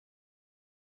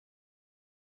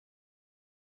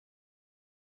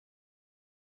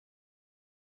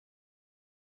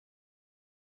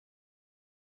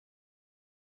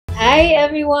Hi Hi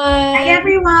everyone.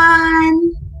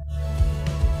 everyone.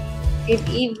 Good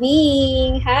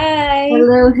evening. Hi.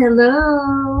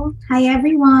 Hello. Hi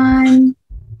everyone.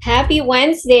 Happy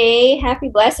Wednesday. Happy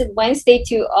blessed Wednesday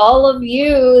to all of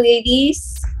you,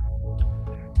 ladies.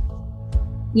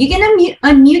 You can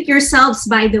unmute yourselves,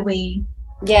 by the way.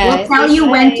 We'll Yeah, tell say you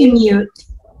when to hi. mute.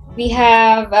 We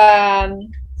have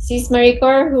Sis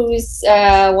Maricor who's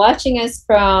watching us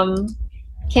from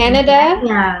Canada.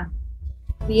 Yeah.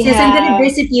 We Since I'm gonna have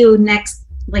visit you in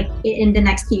the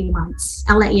next few months,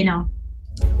 I'll let you know.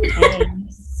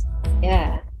 nice.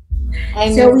 Yeah.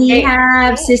 I'm So we very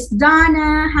have excited. Sis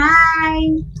Donna.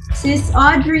 Hi. Sis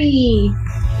Audrey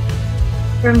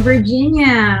from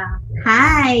Virginia.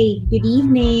 Hi. Good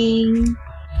evening.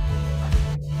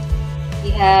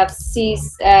 We have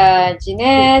Sis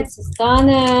Jeanette, Sis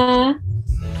Donna,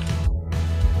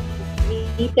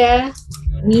 Rita.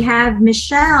 We have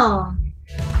Michelle.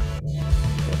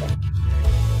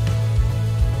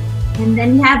 And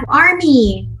then we have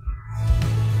Army.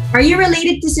 Are you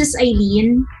related to Sis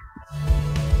Aileen?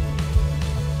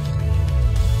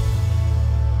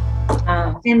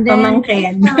 And then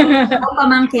Pamangkin.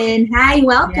 Pamangkin. Hi,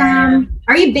 welcome. Yeah.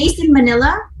 Are you based in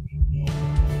Manila?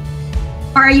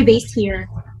 Or are you based here?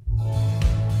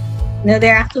 No,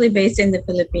 they're actually based in the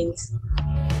Philippines.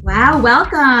 Wow,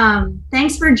 welcome.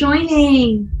 Thanks for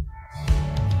joining.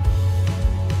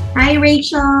 Hi,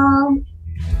 Rachel.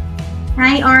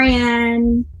 Hi,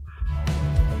 Ariane.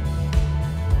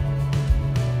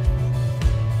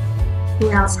 Who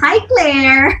else? Hi,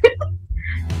 Claire.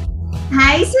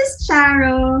 Hi, Sis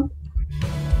Charo.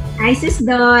 Hi, Sis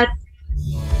Dot.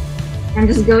 I'm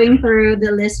just going through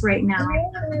the list right now.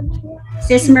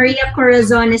 Sis Maria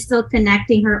Corazon is still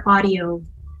connecting her audio.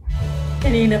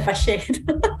 Kanina pa siya.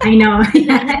 I know.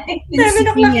 7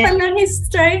 o'clock pa lang, he's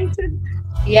trying to...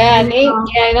 Yeah,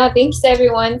 thanks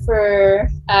everyone for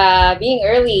being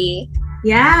early.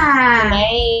 Yeah.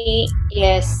 Tonight,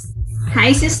 yes.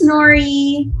 Hi, Sis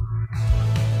Nori.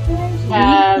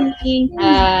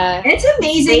 It's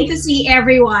amazing to see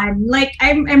everyone. Like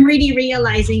I'm really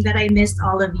realizing that I missed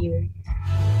all of you.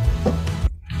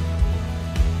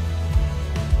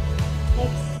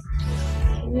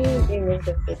 Can you remove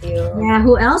the video? Yeah,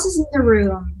 who else is in the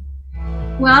room?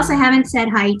 Who else I haven't said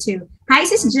hi to? Hi,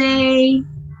 Sis J.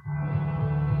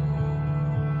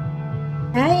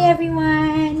 Hi,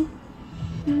 everyone.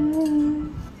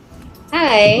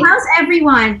 Hi. How's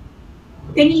everyone?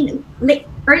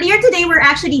 Earlier today, we're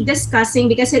actually discussing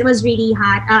because it was really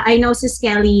hot. I know, Sis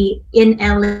Kelly, in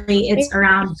LA, it's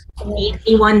around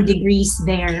 81 degrees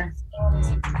there.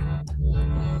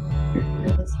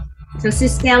 So,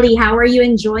 Sis Kelly, how are you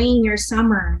enjoying your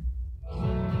summer?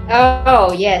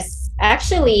 Oh, yes.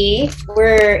 Actually,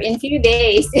 we're in few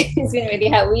days. It's been really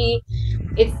hot.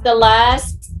 It's the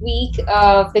last week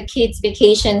of the kids'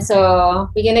 vacation, so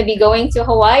we're gonna be going to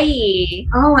Hawaii.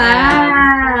 Oh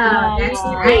wow, that's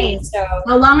nice. So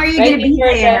how long are you gonna be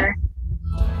there?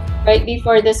 Right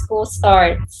before the school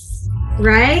starts.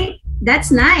 Right? That's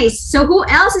nice. So who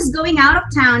else is going out of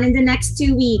town in the next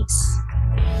 2 weeks?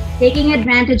 Taking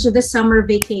advantage of the summer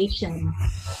vacation.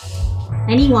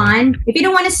 Anyone? If you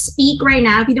don't want to speak right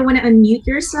now, if you don't want to unmute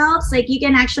yourselves, like you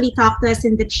can actually talk to us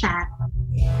in the chat.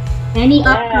 Any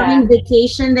upcoming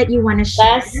vacation that you want to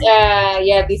share?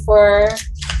 Before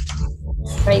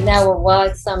right now while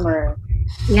it's summer.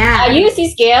 Yeah. You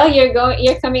see Gail,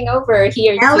 you're coming over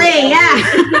here LA, yeah.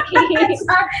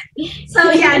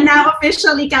 so yeah, now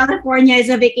officially California is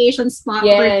a vacation spot.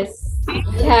 Yes.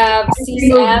 We have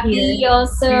Sis Abby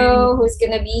also, who's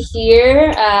gonna be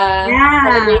here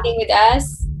celebrating with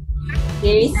us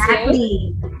very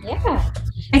soon. Yeah.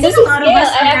 I think a lot of us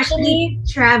are actually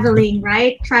traveling,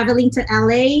 right? Traveling to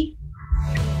LA.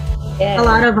 Yeah. A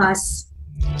lot of us.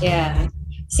 Yeah.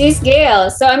 Sis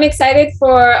Gail, so I'm excited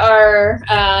for our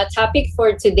topic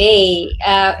for today.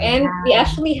 And we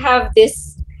actually have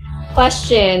this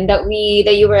question that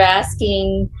you were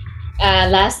asking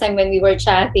last time when we were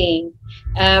chatting.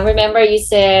 Remember you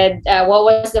said what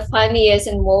was the funniest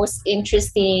and most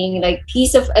interesting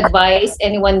piece of advice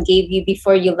anyone gave you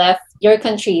before you left your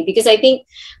country? Because I think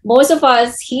most of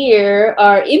us here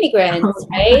are immigrants,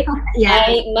 right? Yeah.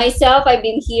 I've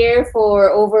been here for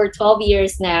over 12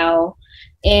 years now.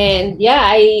 And yeah,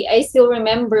 I still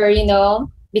remember,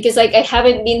 because I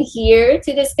haven't been here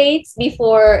to the States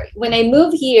before. When I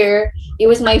moved here, it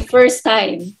was my first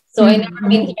time. So I never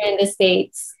been here in the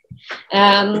States.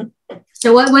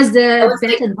 So what was the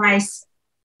best advice?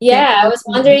 Yeah, I was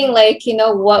wondering,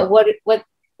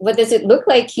 what does it look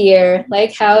like here?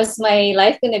 Like, how's my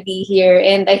life gonna be here?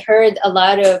 And I heard a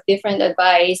lot of different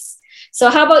advice So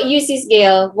how about you, Sis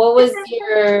Gail? What was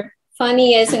your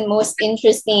funniest and most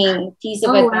interesting piece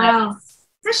of Oh, advice? wow.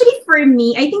 Actually, for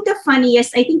me, I think the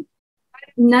funniest, I think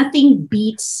nothing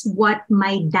beats what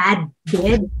my dad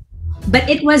did. But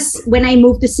it was when I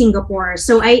moved to Singapore.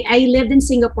 So I lived in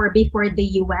Singapore before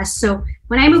the US. So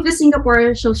when I moved to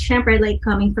Singapore, so syempre, like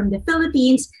coming from the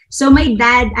Philippines. So my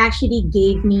dad actually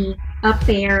gave me a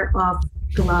pair of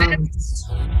gloves.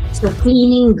 So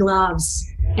cleaning gloves.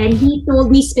 And he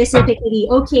told me specifically,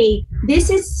 okay,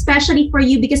 this is especially for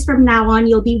you because from now on,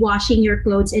 you'll be washing your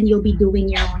clothes and you'll be doing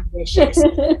your own dishes.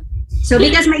 So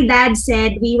because my dad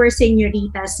said we were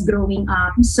señoritas growing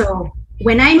up. So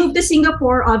when I moved to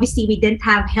Singapore, obviously we didn't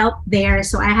have help there.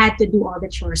 So I had to do all the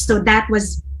chores. So that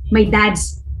was my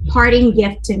dad's parting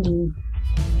gift to me.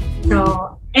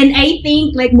 So, and I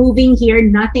think like moving here,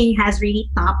 nothing has really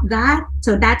topped that.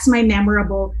 So that's my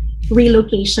memorable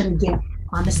relocation gift,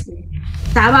 honestly.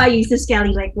 So how about you, Sis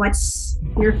Kelly? Like what's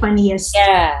your funniest?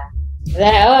 Yeah.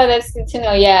 That's good to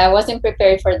know. Yeah, I wasn't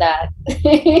prepared for that.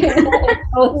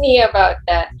 Told me about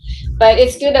that. But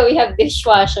it's good that we have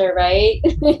dishwasher, right?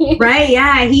 Right,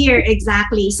 yeah, here,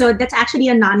 exactly. So that's actually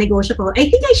a non-negotiable.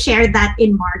 I think I shared that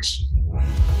in March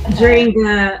during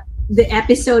the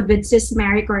episode with Sis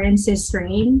Maricor and Sis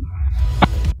Rain.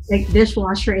 Like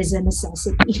dishwasher is a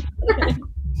necessity.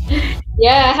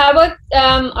 Yeah, how about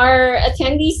our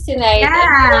attendees tonight?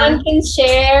 Yeah. Anyone can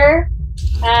share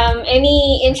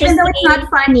any Even interesting... though it's not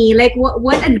funny, like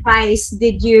what advice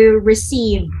did you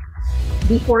receive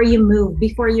before you moved,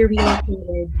 before you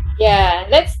relocated? Yeah,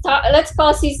 let's talk. Let's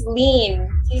call Sis Lean.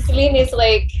 Sis Lean is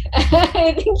like,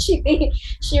 I think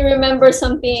she remembers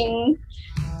something.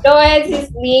 Go ahead, Sis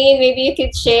Lean. Maybe you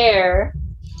could share.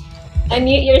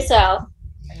 Unmute yourself.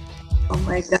 Oh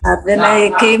my God. When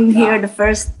I came here the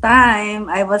first time,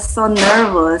 I was so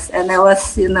nervous and I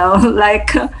was,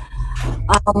 like,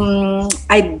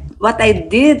 what I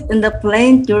did in the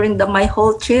plane during my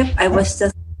whole trip, I was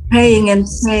just praying and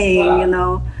praying,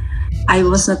 I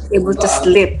was not able to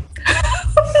sleep.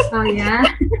 Oh yeah.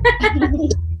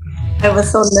 I was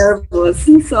so nervous.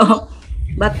 So,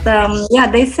 but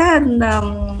yeah, they said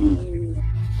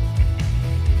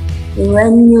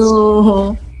when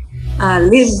you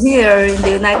live here in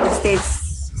the United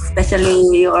States,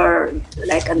 especially you're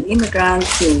like an immigrant,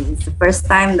 it's the first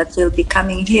time that you'll be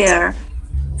coming here.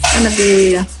 It's gonna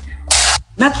be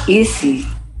not easy,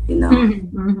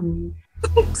 Mm-hmm.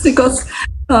 because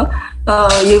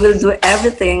you will do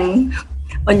everything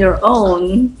on your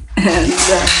own, and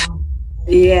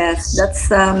yes, that's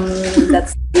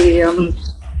the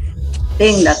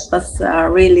thing that was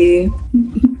really.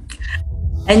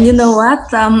 And you know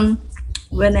what?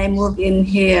 When I moved in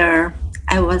here,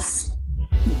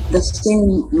 the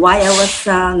thing why I was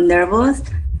nervous.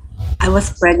 I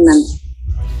was pregnant.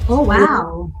 Oh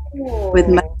wow. With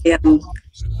my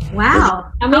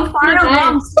Wow. How far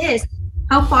along, sis?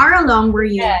 How far along were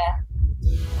you? Yeah.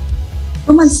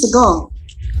 2 months ago.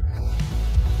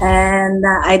 And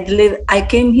I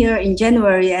came here in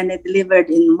January and I delivered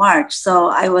in March. So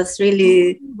I was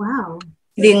really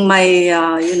feeding my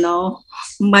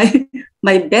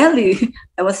my belly.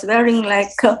 I was wearing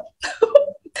like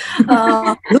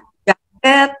loose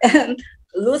jacket and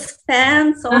loose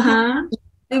pants, so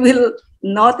they will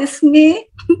notice me.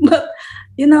 But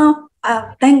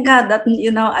thank God that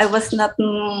I was not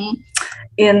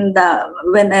in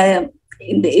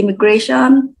the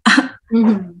immigration.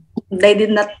 They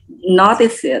did not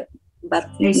notice it, but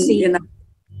I see.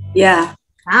 Yeah.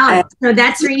 Wow. So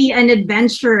that's really an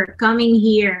adventure coming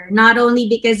here. Not only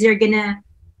because you're gonna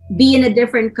be in a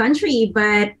different country,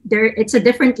 but it's a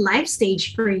different life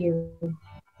stage for you.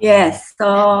 Yes.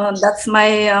 So that's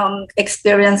my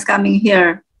experience coming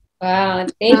here. Wow.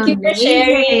 Thank you for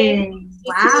sharing.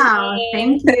 Wow.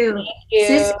 Thank you.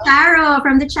 Sis Caro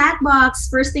from the chat box.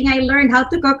 First thing I learned how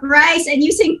to cook rice and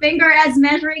using finger as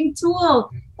measuring tool.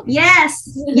 Yes.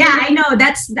 Yeah, I know.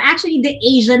 That's actually the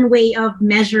Asian way of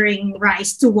measuring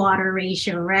rice to water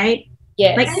ratio, right?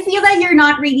 Yes. Like I feel that you're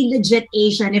not really legit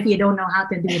Asian if you don't know how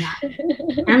to do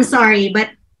that. I'm sorry, but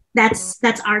that's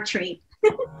our trait.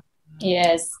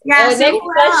 Yes. Yeah, so next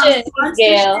question is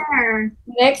Gail.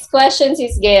 Next question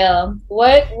is Gail.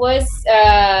 What was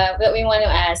what we want to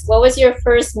ask? What was your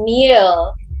first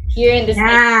meal here in the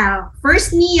States?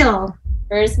 First meal.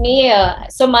 First meal.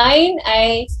 So mine,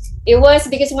 it was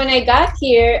because when I got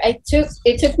here, it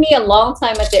took me a long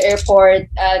time at the airport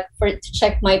to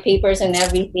check my papers and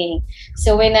everything.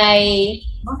 So when I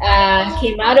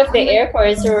came out of the airport,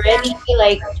 it's already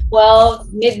like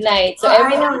 12 midnight. So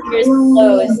everything here is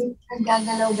closed.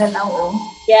 Gagalaw-galaw,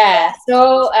 oh. Yeah.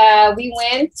 So we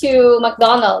went to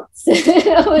McDonald's.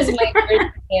 That was my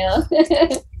first meal.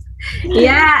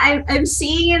 Yeah, I'm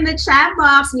seeing in the chat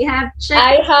box we have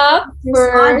IHOP Miss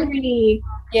for Audrey.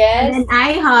 And yes. then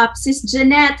IHOP, Sis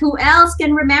Jeanette. Who else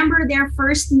can remember their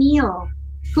first meal?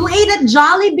 Who ate at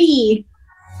Jollibee?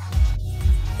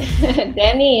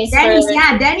 Denny's. Denny's, For,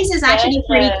 yeah, Denny's is actually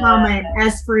pretty yes, common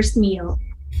as first meal.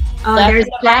 Oh, Jack there's in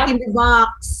the Jack Box. in the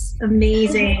Box.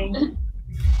 Amazing.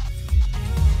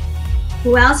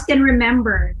 Who else can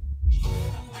remember?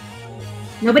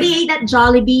 Nobody ate at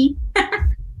Jollibee.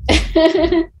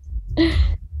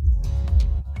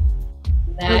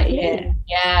 Not yet.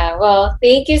 Yeah. Well,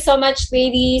 thank you so much,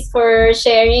 ladies, for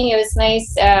sharing. It was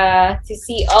nice to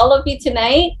see all of you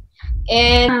tonight.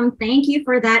 And Thank you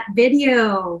for that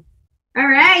video. All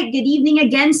right. Good evening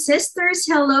again, sisters.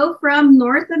 Hello from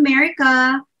North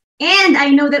America. And I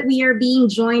know that we are being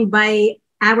joined by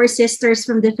our sisters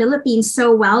from the Philippines.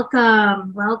 So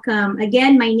welcome. Welcome.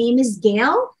 Again, my name is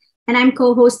Gail, and I'm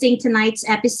co-hosting tonight's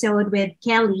episode with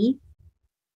Kelly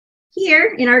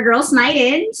here in our Girls Night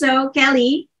In. So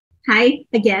Kelly, hi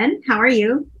again. How are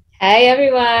you? hi,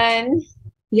 everyone.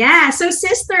 Yeah. So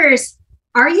sisters,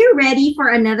 are you ready for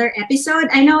another episode?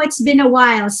 I know it's been a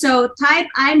while. So type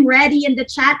I'm ready in the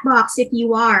chat box if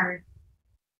you are.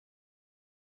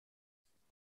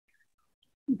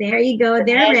 There you go.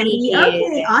 They're ready.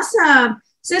 Okay, awesome.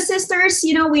 So sisters,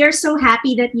 we are so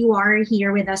happy that you are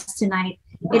here with us tonight.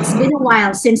 It's been a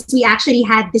while since we actually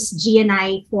had this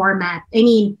GNI format. I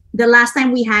mean, the last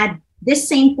time we had this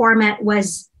same format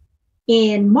was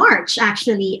in March,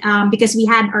 actually, because we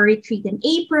had our retreat in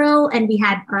April and we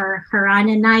had our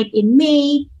Harana night in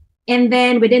May. And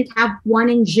then we didn't have one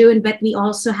in June, but we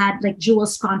also had like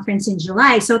Jewel's conference in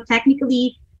July. So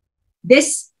technically,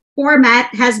 this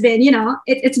format has been,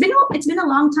 it's been a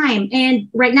long time. And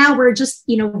right now we're just,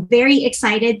 very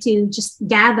excited to just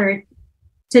gather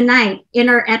tonight in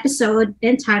our episode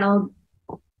entitled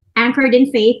Anchored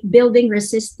in Faith, Building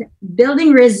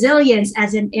Resilience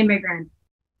as an Immigrant.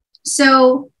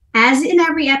 So as in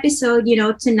every episode,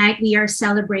 tonight we are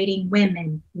celebrating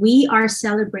women. We are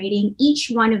celebrating each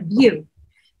one of you.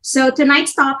 So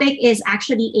tonight's topic is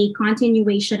actually a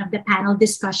continuation of the panel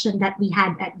discussion that we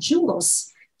had at Jewel's.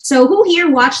 So who here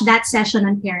watched that session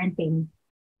on parenting?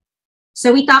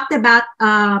 So we talked about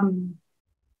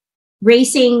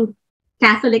raising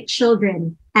Catholic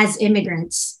children as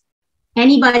immigrants.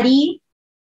 Anybody?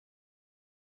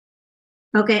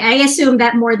 Okay, I assume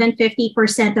that more than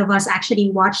 50% of us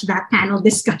actually watched that panel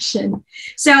discussion.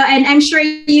 So, and I'm sure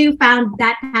you found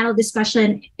that panel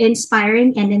discussion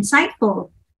inspiring and insightful.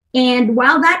 And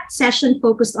while that session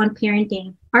focused on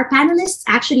parenting, our panelists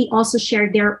actually also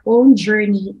shared their own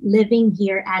journey living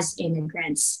here as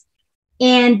immigrants.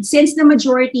 And since the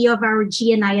majority of our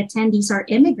GNI attendees are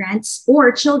immigrants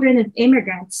or children of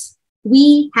immigrants,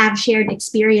 we have shared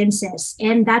experiences.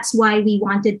 And that's why we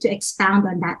wanted to expound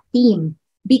on that theme,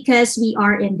 because we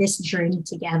are in this journey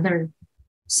together.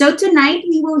 So tonight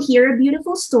we will hear a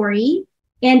beautiful story,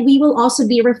 and we will also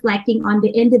be reflecting on the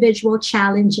individual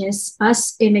challenges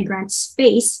us immigrants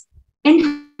face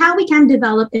and how we can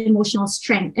develop emotional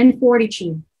strength and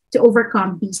fortitude to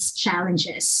overcome these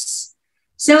challenges.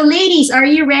 So ladies, are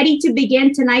you ready to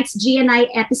begin tonight's GNI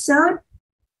episode?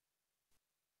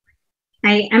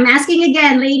 I'm asking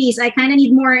again, ladies, I kind of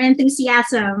need more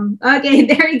enthusiasm. Okay,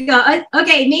 there you go.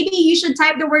 Okay, maybe you should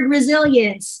type the word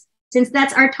resilience, since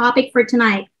that's our topic for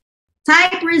tonight.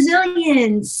 Type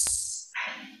resilience.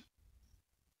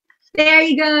 There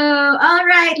you go. All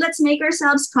right, let's make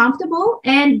ourselves comfortable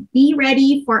and be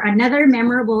ready for another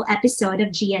memorable episode of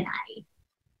GNI.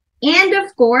 And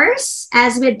of course,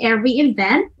 as with every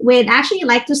event, we'd actually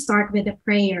like to start with a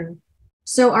prayer.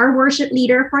 So our worship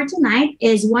leader for tonight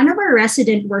is one of our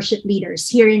resident worship leaders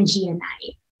here in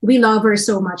GNI. We love her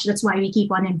so much. That's why we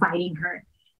keep on inviting her.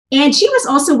 And she was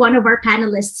also one of our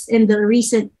panelists in the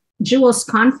recent Jewel's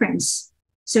conference.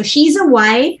 So she's a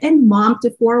wife and mom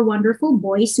to 4 wonderful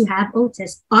boys who have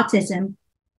autism.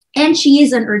 And she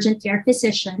is an urgent care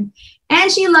physician. And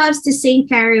she loves to sing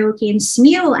karaoke in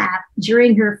Smule app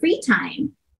during her free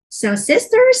time. So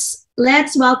sisters,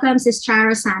 let's welcome Sis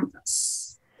Charo Santos.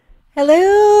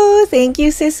 Hello. Thank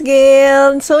you, Sis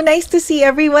Gail. So nice to see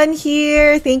everyone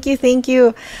here. Thank you. Thank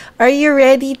you. Are you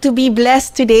ready to be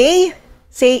blessed today?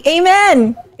 Say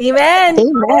amen. Amen.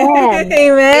 Amen.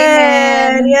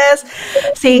 Amen. Yes.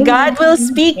 Say God will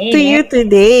speak to you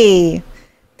today.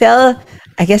 Tell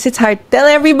I guess it's hard to tell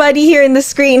everybody here in the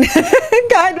screen.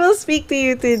 God will speak to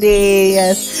you today.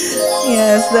 Yes.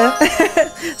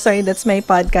 Yes. Sorry, that's my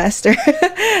podcaster.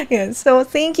 Yes. So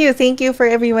thank you. Thank you for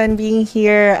everyone being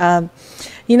here. I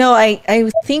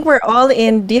think we're all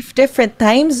in different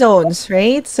time zones,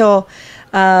 right? So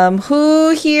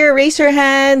who here, raise your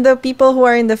hand, the people who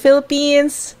are in the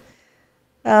Philippines,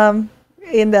 in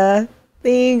the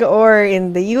thing, or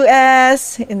in the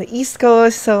US, in the East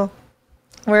Coast. So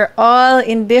we're all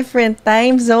in different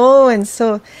time zones.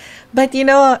 So, but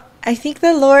I think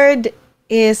the Lord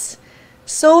is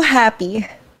so happy.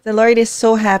 The Lord is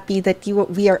so happy that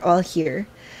we are all here.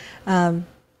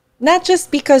 Not just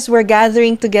because we're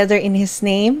gathering together in His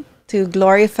name to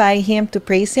glorify Him, to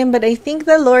praise Him, but I think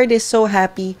the Lord is so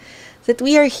happy that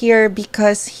we are here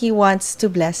because He wants to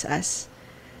bless us.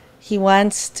 He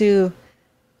wants to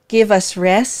give us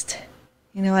rest.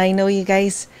 I know you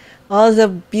guys, all the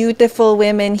beautiful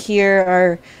women here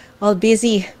are all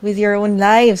busy with your own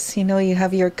lives. You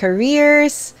have your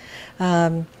careers,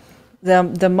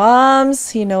 the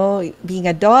moms, being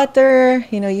a daughter,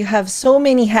 you have so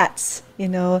many hats,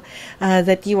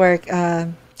 that you are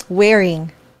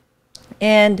wearing.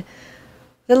 And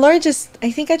the Lord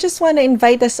I just want to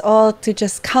invite us all to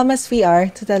just come as we are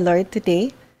to the Lord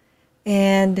today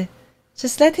and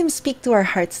just let Him speak to our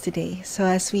hearts today. So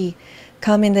as we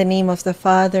come in the name of the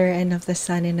Father and of the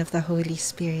Son and of the Holy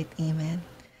Spirit. Amen.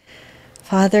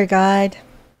 Father God,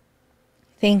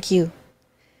 thank you.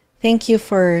 Thank you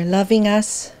for loving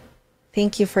us.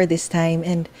 Thank you for this time.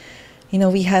 And,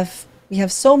 we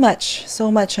have so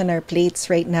much on our plates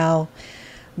right now,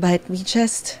 but we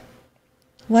just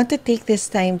want to take this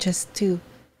time just to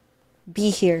be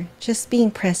here, just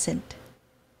being present.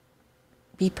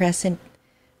 Be present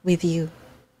with you.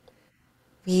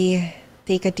 We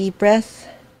take a deep breath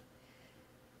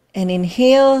and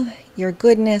inhale your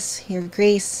goodness, your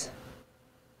grace.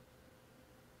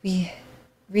 We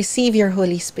receive your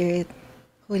Holy Spirit.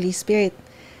 Holy Spirit,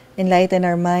 enlighten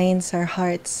our minds, our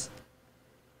hearts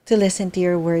to listen to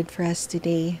your word for us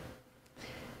today.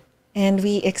 And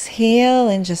we exhale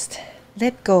and just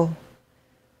let go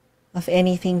of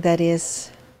anything that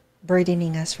is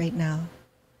burdening us right now.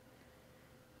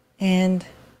 And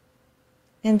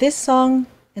this song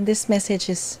and this message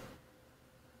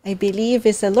I believe,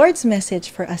 is the Lord's message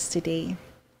for us today.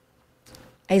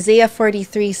 Isaiah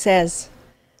 43 says,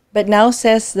 "But now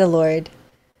says the Lord,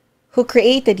 who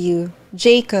created you,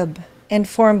 Jacob, and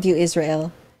formed you,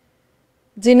 Israel.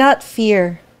 Do not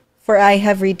fear, for I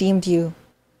have redeemed you.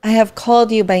 I have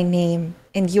called you by name,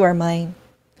 and you are mine.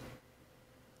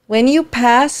 When you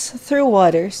pass through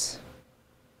waters,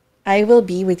 I will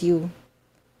be with you.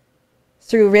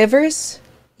 Through rivers,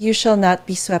 you shall not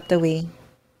be swept away.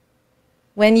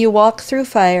 When you walk through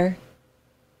fire,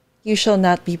 you shall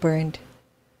not be burned,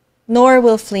 nor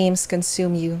will flames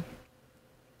consume you.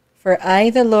 For I,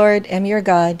 the Lord, am your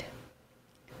God,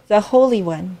 the Holy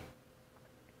One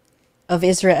of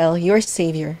Israel, your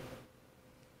Savior.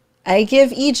 I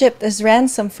give Egypt as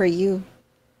ransom for you,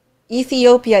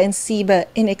 Ethiopia and Seba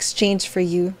in exchange for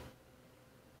you,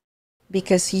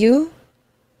 because you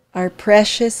are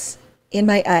precious in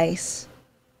my eyes,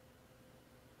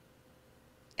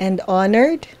 and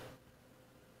honored,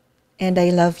 and I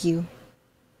love you.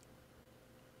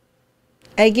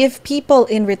 I give people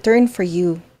in return for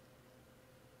you,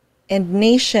 and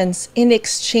nations in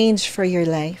exchange for your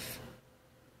life.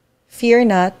 Fear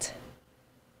not,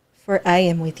 for I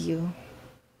am with you."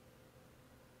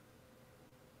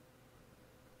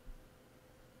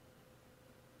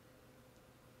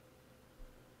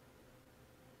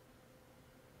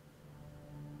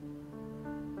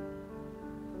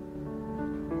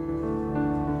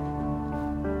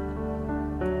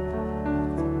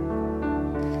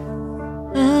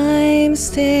 I'm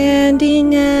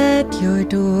standing at your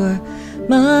door.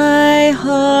 My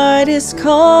heart is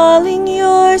calling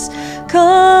yours.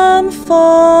 Come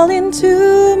fall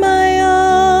into my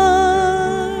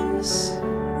arms.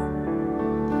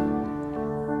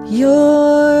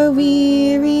 You're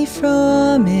weary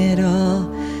from it all,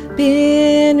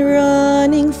 been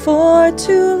running for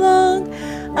too long.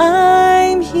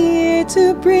 I'm here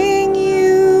to bring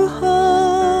you home.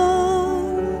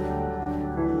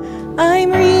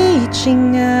 I'm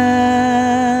reaching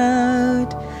out,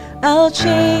 I'll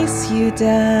chase you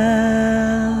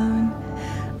down.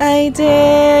 I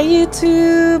dare you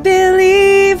to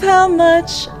believe how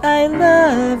much I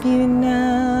love you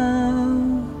now.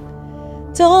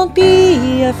 Don't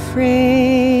be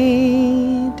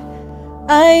afraid,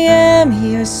 I am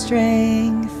your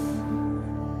strength.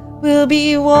 We'll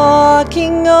be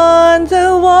walking on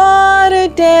the water,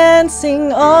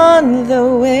 dancing on the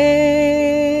waves.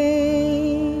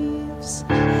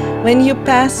 When you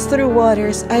pass through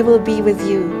waters, I will be with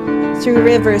you. Through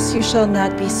rivers, you shall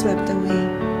not be swept away.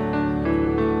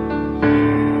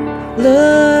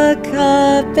 Look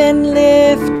up and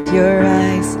lift your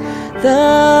eyes.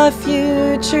 The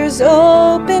future's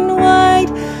open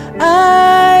wide.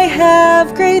 I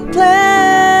have great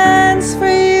plans for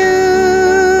you.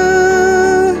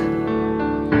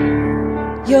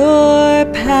 Your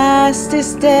past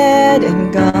is dead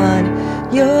and gone.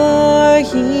 Your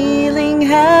healing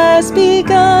has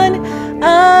begun.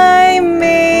 I'm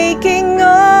making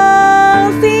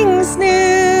all things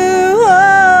new.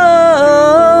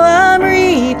 Oh, I'm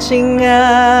reaching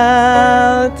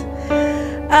out.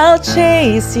 I'll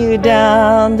chase you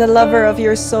down, the lover of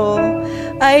your soul.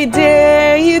 I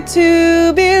dare you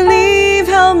to believe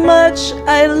how much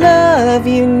I love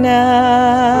you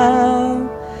now.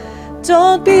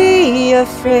 Don't be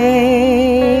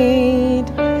afraid.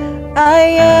 I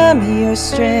am your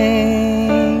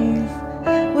strength.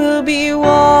 We'll be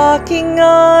walking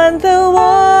on the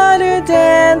water,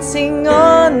 dancing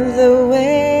on the waves.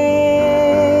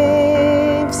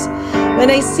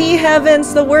 When I see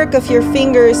heavens, the work of your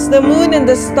fingers, the moon and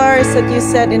the stars that you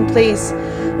set in place,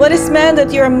 what is man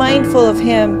that you are mindful of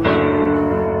him?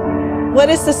 What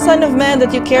is the Son of Man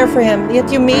that you care for him? Yet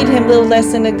you made him little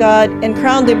less than a god and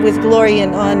crowned him with glory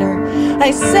and honor.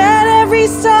 I set every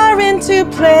star into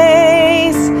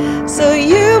place so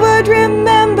you would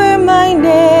remember my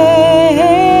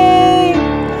name.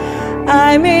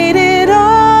 I made it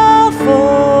all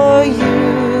for you.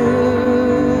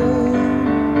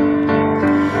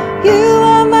 You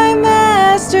are my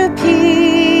masterpiece.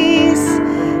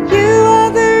 You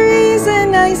are the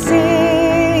reason I sing.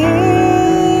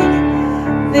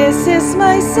 This is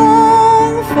my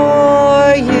song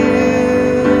for you.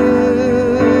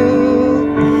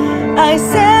 I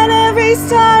set every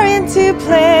star into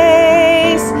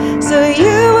place so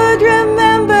you would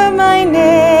remember my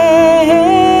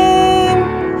name.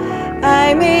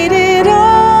 I made it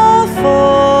all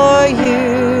for you.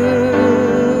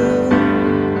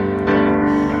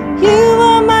 You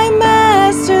are my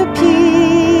masterpiece.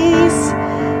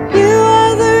 You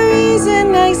are the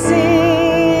reason I sing.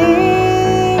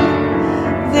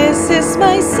 This is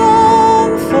my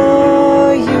song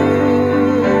for you.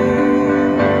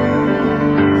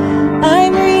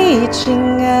 I'm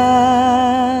reaching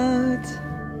out.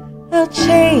 I'll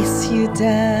chase you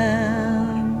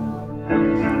down.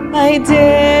 I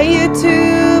dare you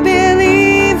to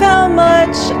believe how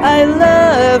much I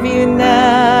love you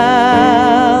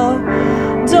now.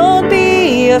 Don't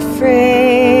be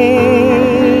afraid.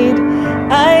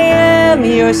 I am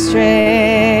your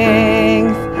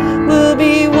strength. We'll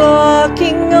be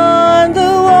walking on the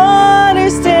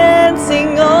waters,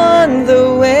 dancing on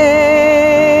the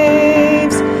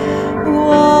waves.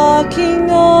 Walking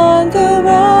on the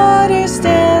waters,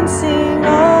 dancing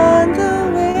on the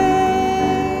waves.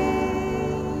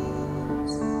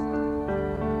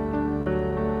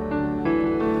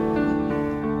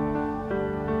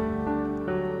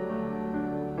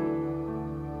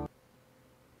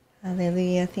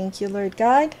 Hallelujah. Thank you, Lord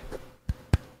God.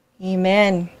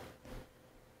 Amen.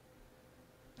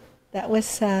 That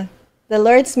was the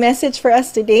Lord's message for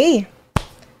us today.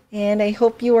 And I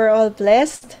hope you are all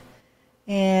blessed.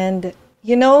 And,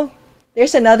 you know,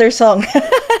 there's another song.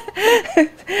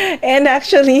 And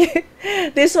actually,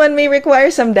 this one may require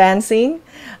some dancing.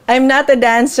 I'm not a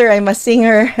dancer, I'm a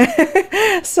singer.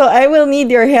 So I will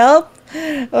need your help.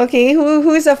 Okay,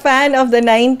 who's a fan of the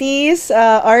 90s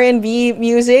R&B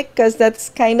music? Because that's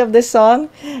kind of the song.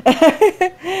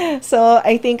 So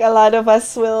I think a lot of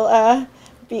us will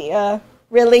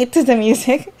relate to the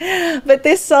music. But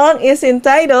this song is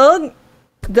entitled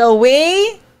The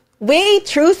Way,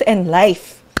 Truth, and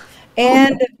Life.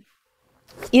 And,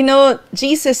 you know,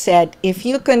 Jesus said, if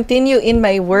you continue in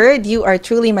my word, you are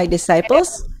truly my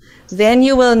disciples. Then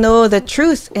you will know the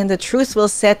truth, and the truth will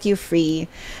set you free.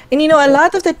 And, you know, a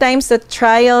lot of the times the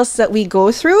trials that we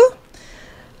go through,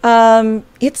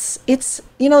 it's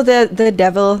you know, the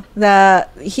devil,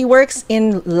 he works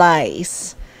in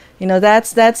lies. You know,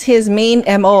 that's his main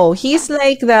MO. He's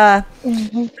like the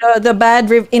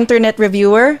bad internet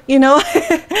reviewer, you know.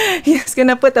 He's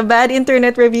gonna put a bad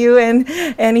internet review and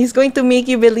he's going to make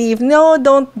you believe, no,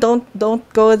 don't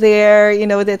go there. You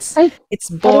know, it's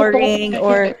boring,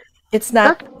 or it's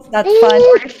not fun.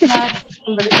 It's not,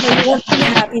 you won't be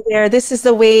happy there. This is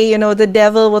the way, you know, the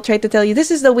devil will try to tell you, this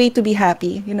is the way to be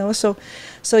happy, you know. So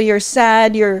you're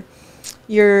sad, you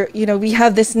know, we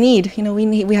have this need, you know,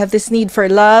 we have this need for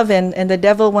love, and the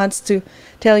devil wants to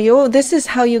tell you, oh, this is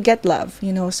how you get love,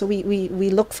 you know. So we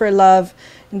look for love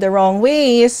in the wrong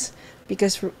ways,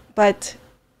 but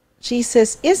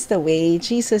Jesus is the way,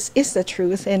 Jesus is the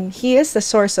truth, and He is the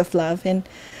source of love. And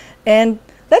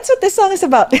that's what this song is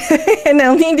about. And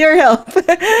I'll need your help.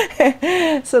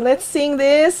 So let's sing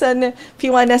this. And if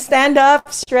you want to stand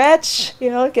up, stretch,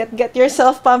 get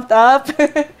yourself pumped up.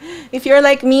 If you're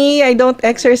like me, I don't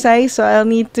exercise, so I'll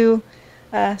need to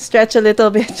stretch a little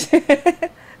bit.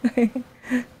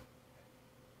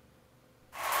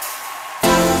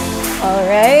 All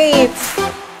right.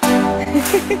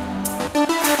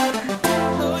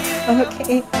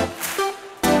 Okay.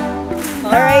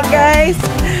 All right, guys.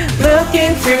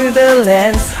 Looking through the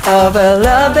lens of a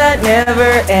love that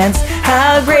never ends.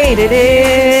 How great it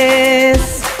is.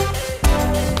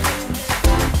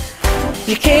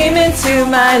 You came into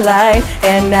my life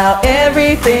and now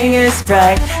everything is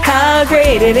bright. How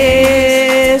great it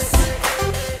is.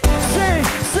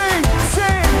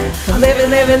 I'm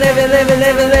living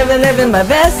my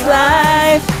best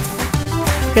life.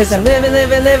 'Cause I'm living the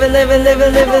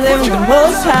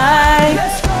most high.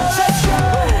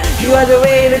 You are the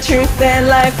way, the truth, and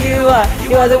life. You are.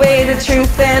 You are the way, the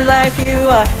truth, and life. You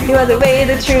are. You are the way,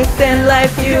 the truth, and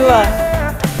life. You are.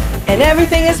 And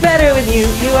everything is better with you.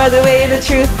 You are the way, the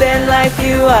truth, and life.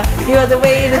 You are. You are the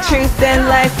way, the truth, and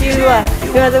life. You are.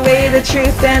 You are the way, the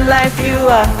truth, and life. You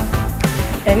are.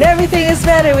 And everything is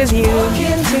better with you.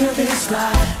 Into this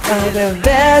life, are the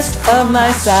best of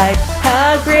my side.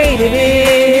 How great it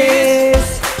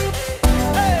is.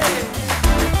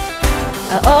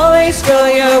 I'll always go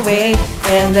your way,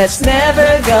 and that's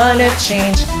never gonna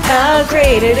change. How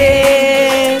great it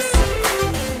is.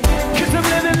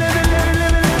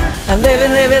 I'm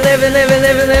living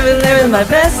my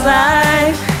best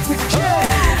life.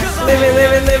 Living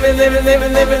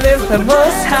the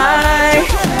most high.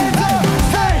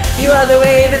 You are the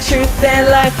way, the truth, and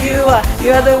life. You are.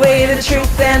 You are the way, the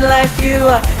truth, and life. You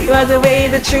are. You are the way,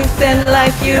 the truth, and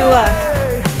life. You are.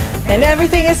 And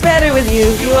everything is better with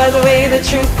you. You are the way, the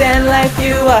truth, and life.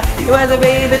 You are. You are the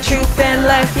way, the truth, and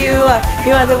life. You are.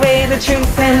 You are the way, the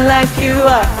truth, and life. You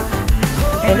are.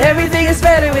 And everything is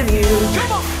better with you.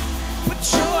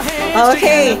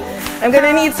 Okay, I'm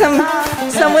gonna need some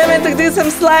women to do some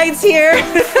slides here.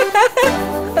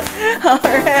 All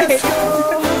right.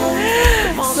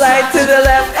 Slide to the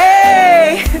left,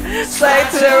 hey! Slide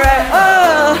to the right,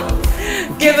 oh!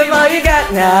 Give him all you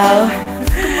got now.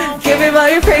 Give him all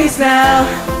your praise now.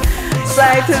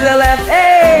 Slide to the left,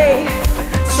 hey!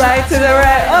 Slide to the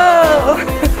right, oh!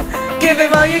 Give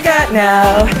him all you got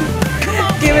now.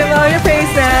 Give him all your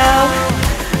praise now.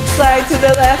 Slide to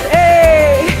the left,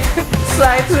 hey!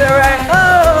 Slide to the right,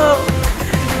 oh!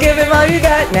 Give him all you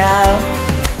got now.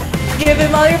 Give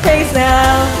him all your praise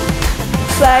now.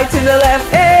 Slide to the left,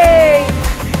 hey!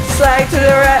 Slide to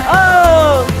the right,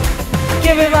 oh!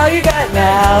 Give him all you got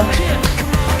now.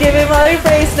 Give him all your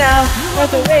praise now. That's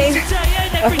the way.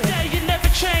 Okay.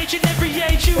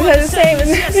 We're the same in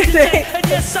every day.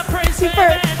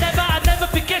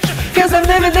 Cause I'm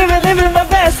living my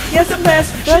best. Yes, I'm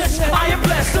blessed. I am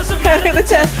blessed. Having the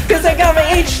test. Cause I got my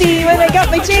HD when I got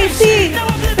my JC.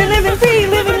 Been living free,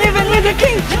 living with the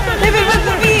king. Living with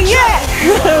the me, yeah.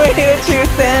 You are the way, the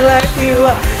truth, and life. You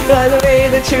are. You are the way,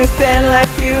 the truth, and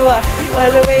life. You are. You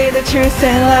are the way, the truth,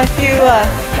 and life. You are.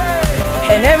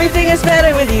 And everything is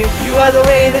better with you. You are the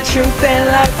way, the truth,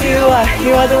 and life. You are.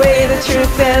 You are the way, the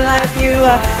truth, and life. You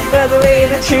are. You are the way,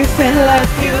 the truth, and life.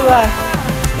 You are.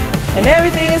 And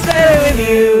everything is better with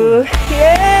you.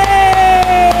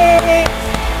 Yay!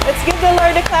 Let's give the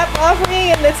Lord a clap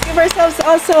offering, and let's give ourselves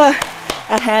also a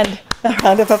hand, a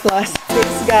round of applause.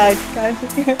 Thanks, God.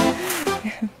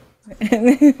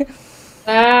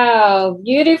 Wow,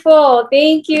 beautiful.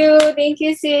 Thank you,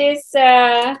 sis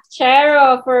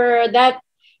Charo, for that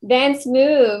dance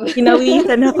move.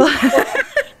 Pinawisan ako.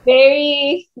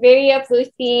 Very, very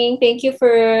uplifting. Thank you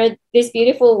for this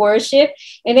beautiful worship.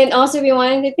 And then also we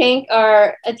wanted to thank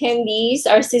our attendees,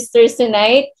 our sisters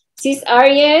tonight. Sis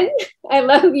Aryan, I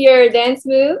love your dance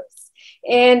moves.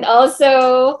 And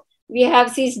also we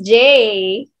have Sis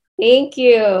Jay. Thank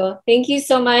you. Thank you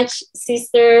so much,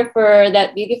 sister, for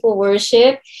that beautiful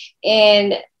worship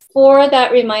and for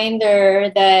that reminder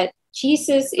that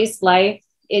Jesus is life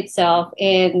itself,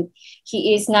 and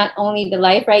he is not only the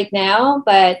life right now,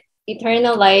 but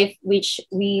eternal life, which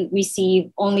we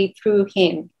receive only through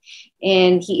him.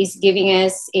 And he is giving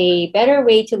us a better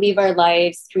way to live our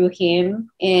lives through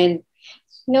him. And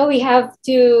we have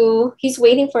to, he's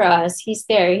waiting for us. He's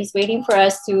there. He's waiting for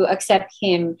us to accept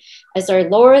him as our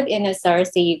Lord and as our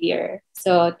Savior.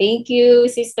 So thank you,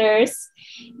 sisters.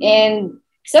 And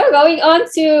so going on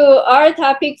to our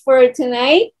topic for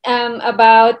tonight,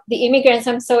 about the immigrants.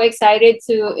 I'm so excited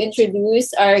to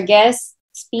introduce our guest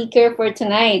speaker for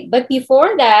tonight. But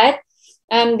before that,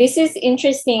 this is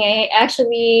interesting. I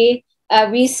actually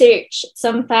researched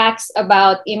some facts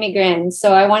about immigrants.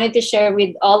 So I wanted to share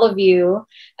with all of you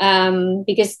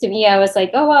because to me, I was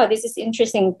like, oh, wow, this is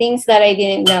interesting. Things that I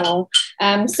didn't know.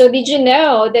 So did you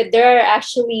know that there are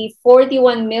actually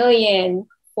 41 million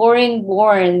foreign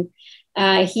born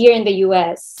here in the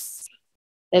US?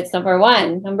 That's number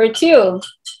one. Number two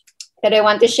that I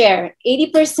want to share,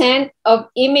 80% of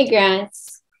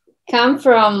immigrants come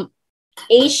from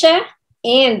Asia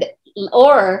and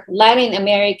or Latin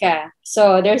America.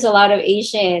 So there's a lot of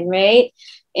Asian, right?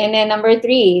 And then number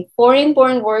three,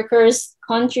 foreign-born workers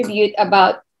contribute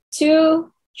about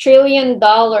 $2 trillion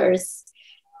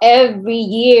every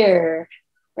year,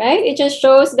 right? It just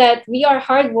shows that we are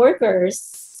hard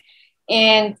workers.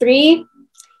 And three,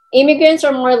 immigrants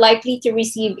are more likely to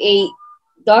receive a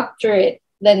doctorate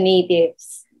than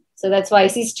natives. So that's why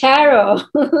she's Charo.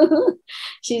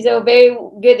 She's a very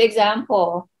good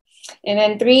example. And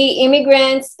then three,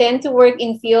 immigrants tend to work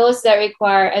in fields that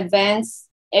require advanced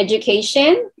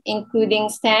education, including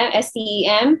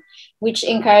STEM, which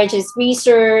encourages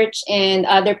research and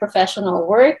other professional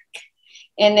work.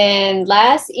 And then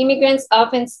last, immigrants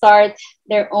often start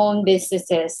their own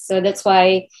businesses. So that's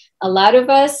why a lot of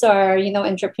us are,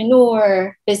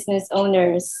 entrepreneur, business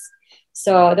owners.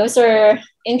 So those are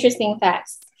interesting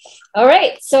facts. All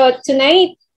right. So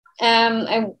tonight,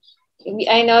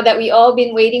 I know that we all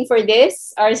been waiting for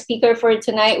this. Our speaker for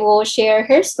tonight will share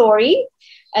her story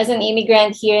as an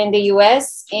immigrant here in the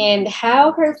US and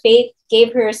how her faith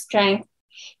gave her strength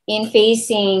in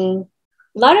facing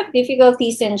a lot of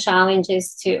difficulties and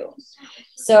challenges too.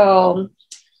 So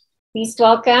please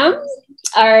welcome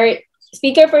our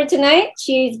speaker for tonight.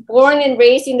 She's born and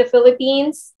raised in the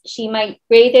Philippines. She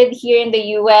migrated here in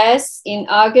the US in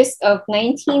August of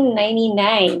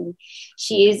 1999.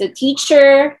 She is a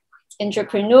teacher,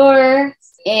 entrepreneur,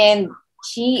 and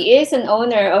she is an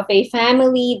owner of a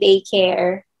family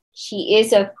daycare. She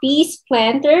is a peace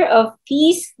planter of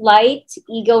Peace Light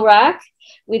Eagle Rock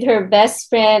with her best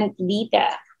friend, Lita.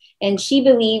 And she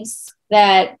believes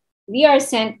that we are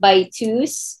sent by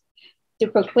twos to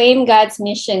proclaim God's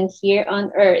mission here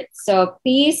on earth. So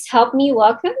please help me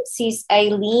welcome Sis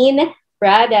Aileen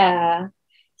Rada.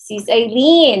 Sis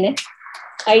Aileen,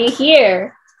 are you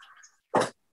here?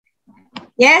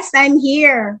 Yes, I'm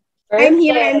here. Perfect.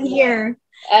 I'm here.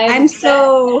 I'm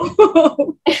so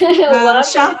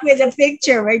shocked with the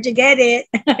picture. Where'd you get it?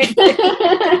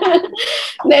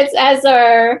 That's as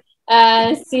our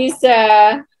Sis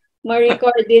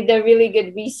Maricor did a really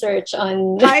good research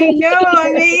on. I know,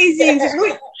 amazing.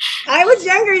 I was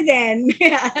younger then.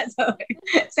 Yeah, so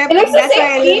that's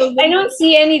why I don't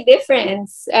see any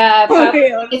difference.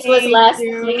 This was last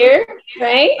year,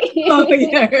 right? Oh,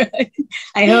 yeah, right.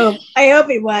 I hope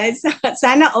it was.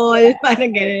 Sana all.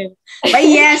 Parang ganun. But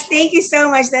yes, thank you so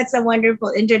much. That's a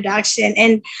wonderful introduction.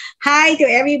 And hi to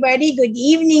everybody. Good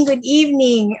evening. Good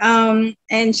evening.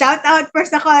 And shout out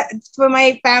first for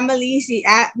my family.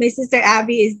 My sister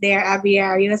Abby is there, Abby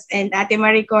Arios, and Ate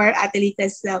Maricor, Ate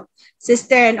Lita's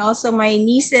sister, and also my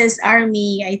nieces,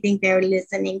 Army. I think they're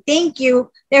listening. Thank you.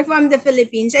 They're from the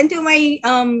Philippines. And to my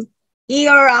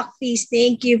EO Rock Feast,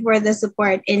 thank you for the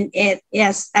support in it.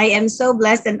 Yes, I am so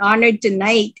blessed and honored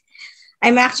tonight.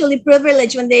 I'm actually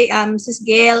privileged when they Sis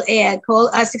Gail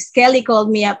Sis Kelly called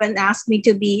me up and asked me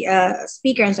to be a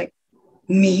speaker. I was like,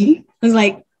 me? I was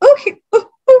like, okay.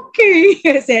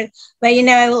 I said, but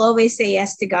I will always say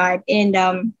yes to God.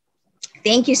 And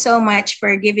thank you so much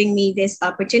for giving me this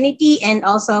opportunity and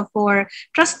also for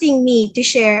trusting me to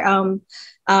share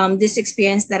this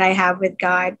experience that I have with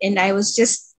God. And I was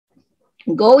just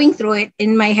going through it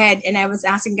in my head and I was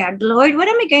asking God, Lord, what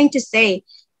am I going to say?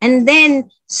 And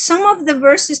then some of the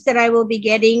verses that I will be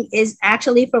getting is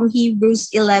actually from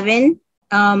Hebrews 11,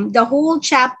 the whole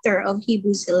chapter of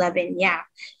Hebrews 11. Yeah.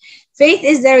 Faith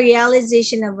is the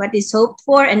realization of what is hoped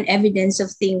for and evidence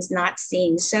of things not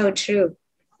seen. So true.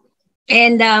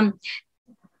 And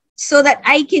so that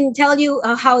I can tell you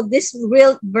how this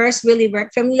real verse really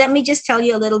worked for me, let me just tell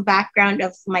you a little background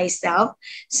of myself.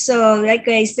 So like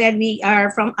I said,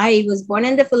 I was born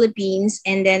in the Philippines,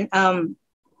 and then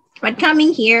but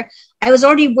coming here, I was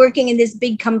already working in this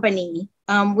big company,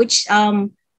 which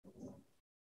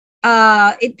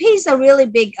it pays a really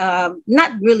big,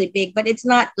 not really big, but it's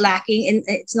not lacking, and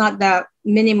it's not the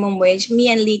minimum wage. Me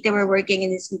and Lita were working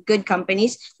in these good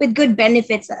companies with good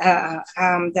benefits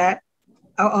that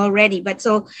already. But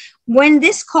so when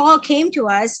this call came to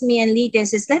us, me and Lita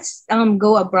says, let's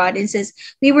go abroad. And says,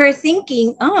 we were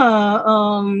thinking,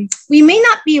 we may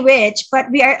not be rich,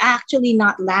 but we are actually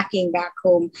not lacking back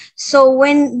home. So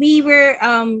when we were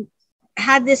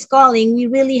had this calling, we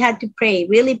really had to pray,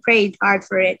 really prayed hard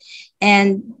for it.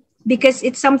 And because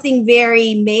it's something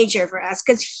very major for us,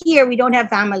 because here we don't have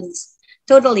families.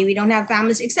 Totally, we don't have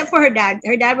families except for her dad.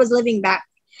 Her dad was living back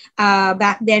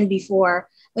then before.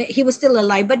 He was still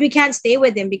alive, but we can't stay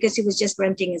with him because he was just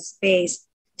renting a space.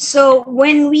 So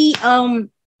when we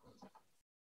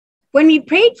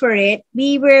prayed for it,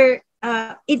 we were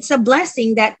it's a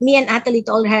blessing that me and Atali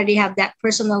already have that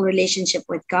personal relationship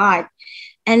with God.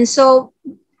 And so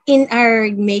in our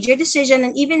major decision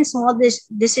and even small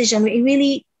decision, we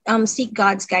really seek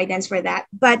God's guidance for that.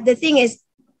 But the thing is,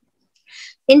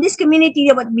 in this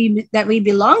community that we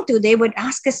belong to, they would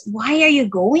ask us, why are you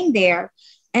going there?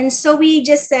 And so we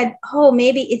just said, oh,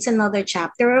 maybe it's another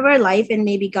chapter of our life, and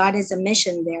maybe God has a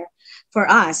mission there for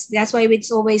us. That's why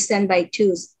it's always sent by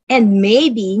twos. And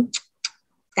maybe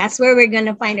that's where we're going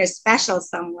to find our special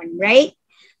someone, right?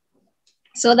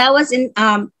 So that was in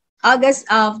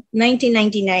August of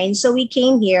 1999. So we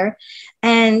came here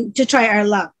and to try our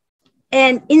luck.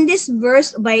 And in this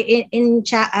verse, in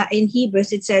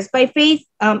Hebrews, it says, by faith,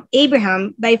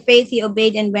 Abraham, by faith he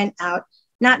obeyed and went out,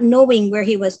 not knowing where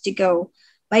he was to go.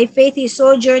 By faith he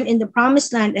sojourned in the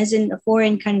promised land as in a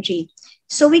foreign country.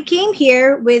 So we came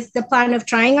here with the plan of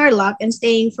trying our luck and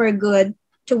staying for good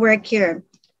to work here.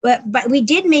 But we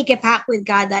did make a pact with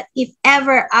God that if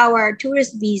ever our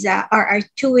tourist visa or our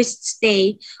tourist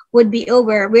stay would be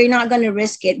over, we're not going to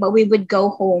risk it, but we would go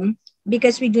home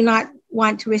because we do not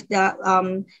want to risk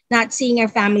the not seeing our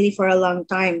family for a long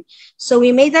time. So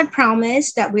we made that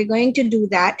promise that we're going to do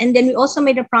that. And then we also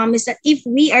made a promise that if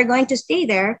we are going to stay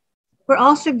there, we're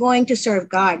also going to serve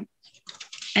God.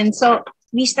 And so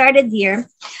we started here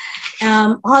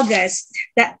August.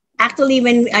 That actually,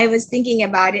 when I was thinking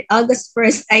about it, August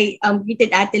 1st, I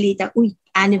greeted Atelita,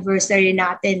 anniversary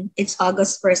natin. It's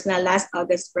August 1st na, last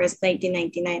August 1st,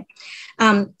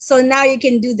 1999. So now you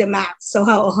can do the math. So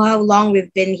how long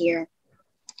we've been here.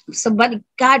 So, but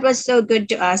God was so good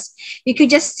to us. You could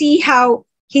just see how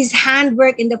his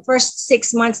handwork in the first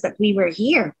 6 months that we were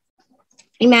here.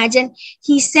 Imagine,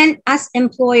 he sent us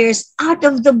employers out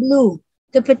of the blue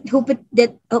who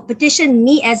petitioned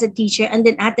me as a teacher and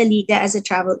then Atalita as a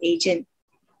travel agent.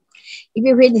 If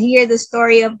you would hear the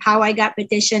story of how I got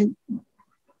petitioned,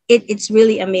 it's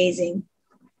really amazing.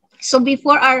 So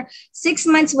before our 6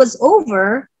 months was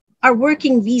over, our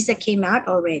working visa came out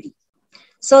already.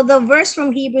 So the verse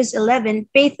from Hebrews 11,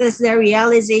 faith is the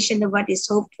realization of what is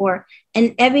hoped for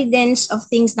and evidence of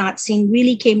things not seen,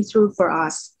 really came through for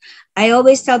us. I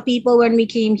always tell people when we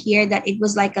came here that it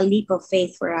was like a leap of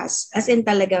faith for us. As in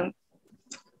talagang,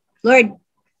 Lord,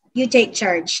 you take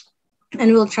charge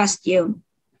and we'll trust you.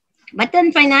 But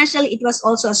then financially, it was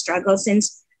also a struggle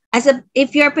since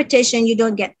if you're a petition, you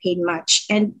don't get paid much.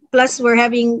 And plus we're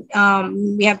having,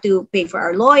 we have to pay for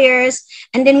our lawyers.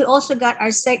 And then we also got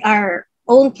our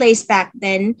own place back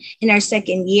then in our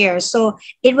second year. So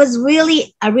it was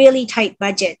really a really tight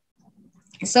budget.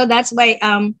 So that's why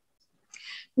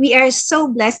we are so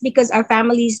blessed because our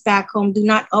families back home do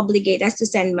not obligate us to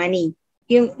send money.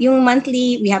 Yung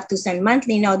monthly, we have to send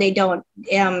monthly. No, they don't.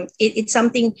 It's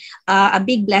something, a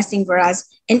big blessing for us.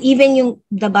 And even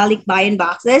the balikbayan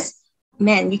boxes,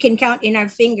 man, you can count in our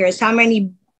fingers how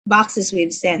many boxes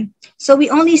we've sent. So we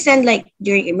only send like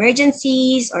during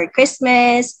emergencies or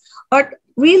Christmas or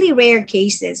really rare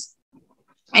cases.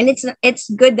 And it's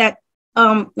good that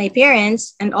my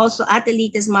parents and also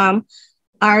Atalita's mom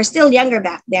are still younger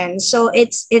back then. So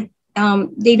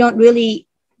they don't really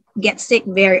get sick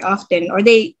very often, or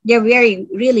they're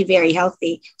really very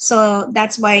healthy. So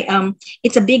that's why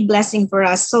it's a big blessing for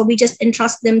us. So we just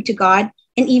entrust them to God,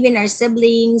 and even our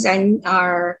siblings and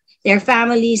their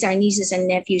families, our nieces and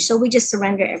nephews. So we just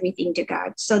surrender everything to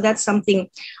God. So that's something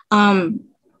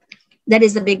that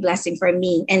is a big blessing for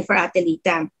me and for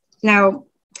Atelita. Now,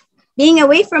 being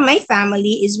away from my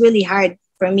family is really hard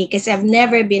for me because I've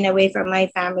never been away from my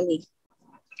family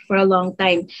for a long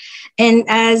time. And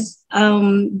as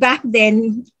back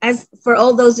then, as for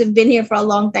all those who've been here for a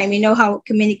long time, you know how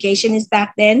communication is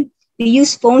back then. We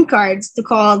use phone cards to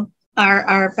call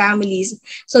our families.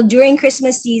 So during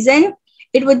Christmas season,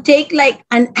 it would take like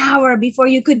an hour before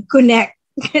you could connect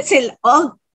because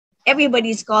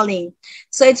everybody's calling.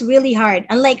 So it's really hard.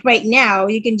 Unlike right now,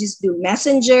 you can just do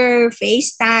Messenger,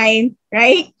 FaceTime,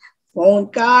 right?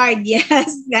 Phone card,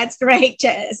 yes, that's right,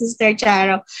 Sister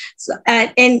Charo. So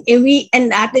and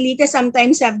Atalita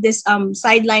sometimes have this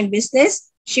sideline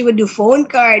business she would do phone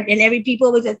card, and every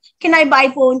people would say, can I buy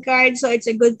phone card? So it's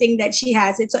a good thing that she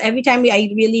has it. So every time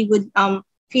I really would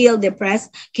feel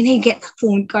depressed, can I get a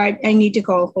phone card? I need to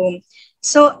call home.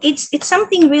 So it's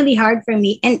something really hard for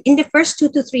me. And in the first 2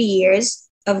 to 3 years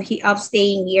of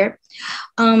staying here,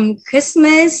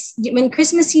 Christmas, when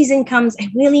Christmas season comes,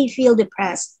 I really feel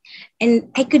depressed,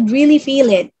 and I could really feel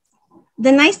it.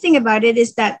 The nice thing about it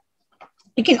is that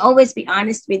you can always be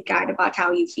honest with God about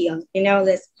how you feel. You know,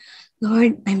 this,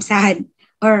 Lord, I'm sad.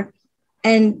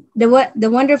 And the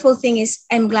wonderful thing is,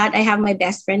 I'm glad I have my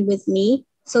best friend with me,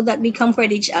 so that we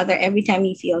comfort each other every time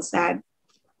we feel sad.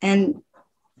 And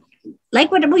like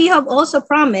what we have also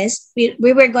promised, we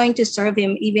were going to serve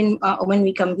him even when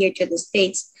we come here to the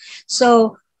States.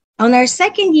 So on our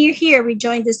second year here, we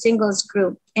joined the singles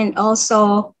group, and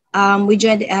also we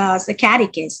joined as a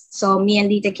catechist. So me and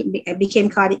Lita became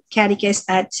catechist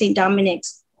at St.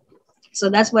 Dominic's. So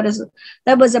that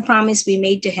was a promise we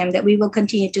made to him, that we will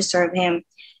continue to serve him.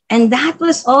 And that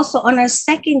was also on our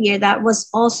second year. That was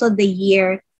also the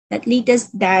year that Lita's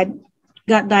dad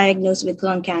got diagnosed with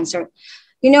lung cancer.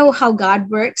 You know how God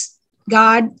works.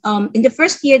 God, in the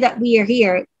first year that we are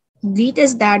here,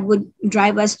 Lita's dad would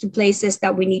drive us to places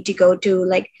that we need to go to,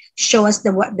 like show us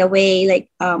the way,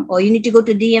 like, oh, you need to go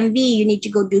to DMV, you need to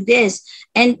go do this.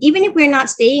 And even if we're not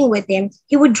staying with him,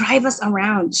 he would drive us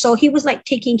around. So he was like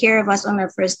taking care of us on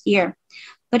our first year.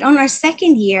 But on our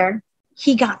second year,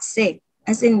 he got sick,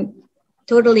 as in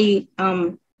totally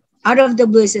out of the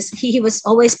blue. He was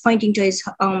always pointing to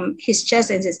his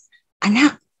chest and says,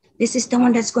 Anak, this is the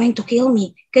one that's going to kill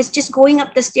me. Because just going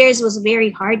up the stairs was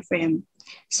very hard for him.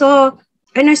 So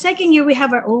in our second year, we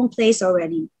have our own place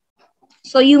already.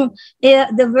 So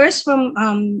the verse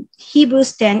from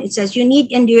Hebrews 10, it says, you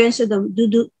need endurance to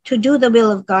do the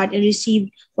will of God and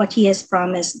receive what he has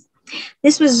promised.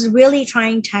 This was really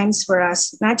trying times for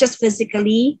us, not just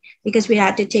physically, because we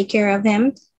had to take care of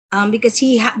him, because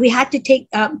we had to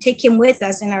take him with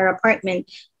us in our apartment,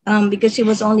 because he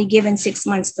was only given 6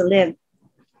 months to live.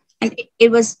 And it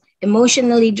was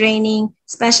emotionally draining,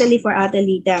 especially for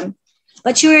Adelita.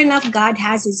 But sure enough, God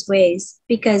has his ways,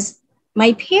 because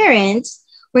my parents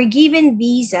were given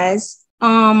visas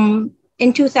in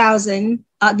 2000,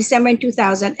 December in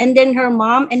 2000. And then her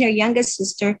mom and her youngest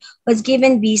sister was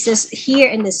given visas here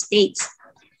in the States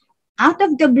out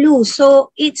of the blue.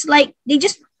 So it's like they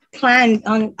just planned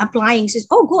on applying, says,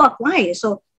 oh, go apply.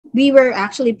 So we were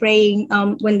actually praying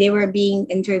when they were being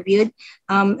interviewed.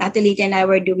 Adelita and I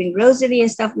were doing rosary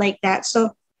and stuff like that.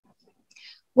 So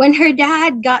when her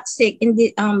dad got sick in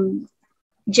the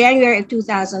January of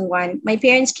 2001, my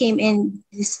parents came in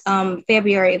this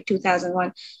February of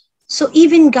 2001. So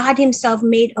even God himself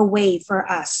made a way for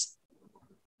us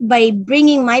by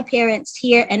bringing my parents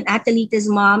here and Adelita's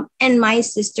mom and my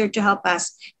sister to help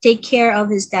us take care of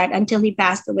his dad until he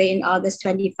passed away in August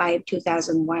 25,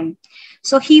 2001.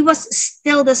 So he was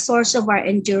still the source of our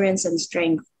endurance and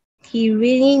strength. He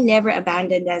really never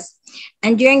abandoned us.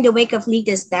 And during the wake of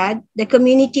Lita's dad, the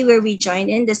community where we joined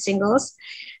in, the singles,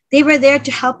 they were there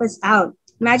to help us out.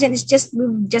 Imagine,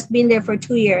 we've just been there for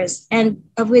 2 years. And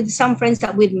with some friends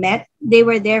that we've met, they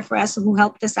were there for us, who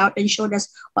helped us out and showed us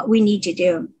what we need to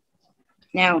do.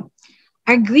 Now,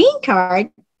 our green card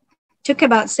took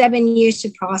about 7 years to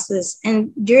process.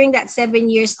 And during that 7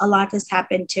 years, a lot has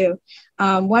happened too.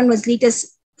 One was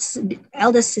Lita's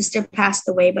eldest sister passed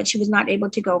away, but she was not able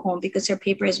to go home because her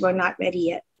papers were not ready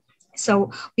yet.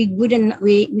 So we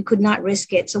could not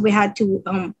risk it. So we had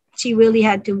to, she really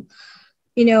had to,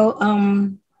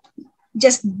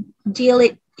 just deal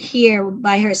it here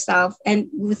by herself, and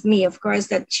with me, of course,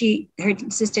 that her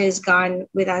sister is gone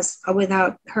with us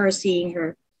without her seeing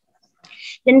her.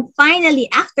 Then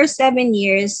finally, after 7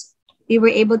 years, we were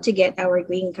able to get our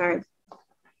green card.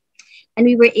 And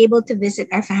we were able to visit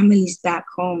our families back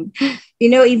home.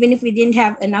 Even if we didn't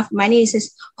have enough money, it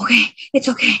says, okay, it's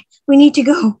okay. We need to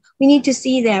go. We need to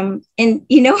see them. And,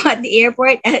 at the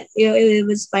airport, it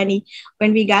was funny.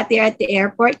 When we got there at the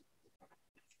airport,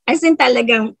 as in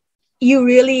talagang, you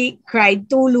really cried.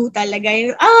 Tulu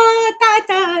talaga.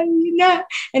 Tata,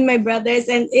 and my brothers.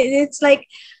 And it's like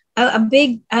a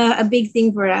big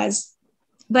thing for us.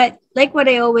 But like what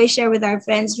I always share with our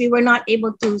friends, we were not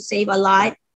able to save a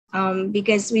lot.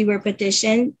 Because we were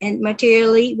petitioned, and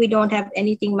materially we don't have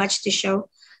anything much to show,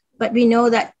 but we know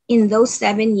that in those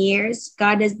 7 years,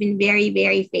 God has been very,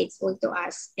 very faithful to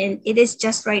us, and it is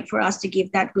just right for us to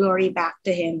give that glory back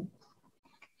to him.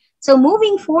 So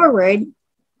moving forward,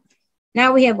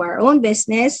 now we have our own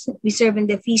business. We serve in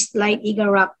the Feast Light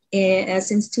Eagle Rock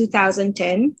since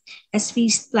 2010 as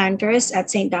feast planters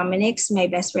at St. Dominic's, my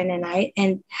best friend and I.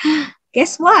 And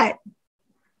guess what?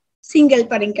 single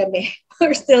pa rin kami.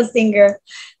 We're still single.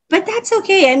 But that's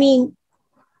okay. I mean,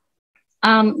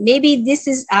 maybe this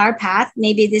is our path.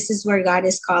 Maybe this is where God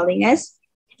is calling us.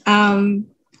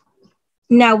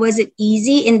 Now, was it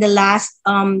easy in the last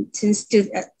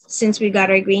since we got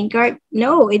our green card?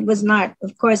 No, it was not.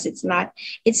 Of course, it's not.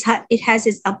 It has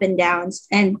its up and downs.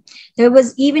 And there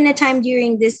was even a time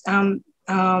during this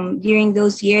during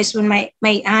those years when my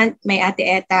aunt, my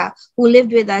Ate Eta, who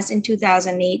lived with us in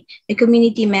 2008, the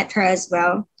community met her as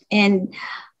well, and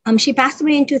she passed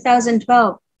away in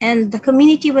 2012. And the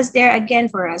community was there again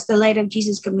for us. The Light of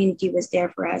Jesus community was there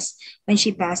for us when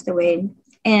she passed away.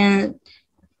 And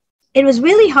it was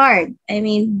really hard. I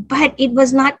mean, but it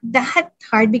was not that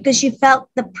hard because you felt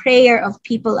the prayer of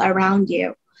people around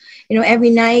you. You know,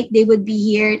 every night they would be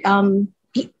here.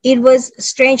 It was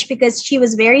strange because she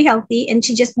was very healthy and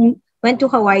she just went to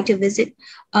Hawaii to visit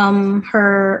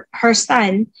her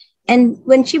son. And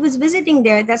when she was visiting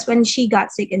there, that's when she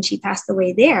got sick and she passed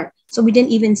away there. So we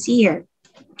didn't even see her.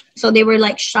 So they were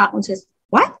like shocked and says,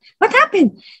 "What? What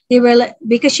happened?" They were like,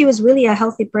 because she was really a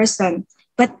healthy person.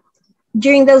 But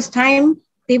during those times,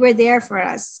 they were there for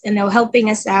us, you know,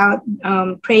 helping us out,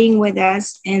 praying with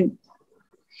us. And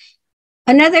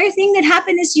another thing that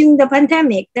happened is during the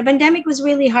pandemic. The pandemic was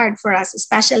really hard for us,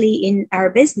 especially in our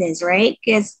business, right?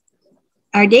 Because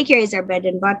our daycare is our bread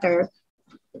and butter.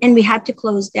 And we had to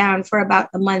close down for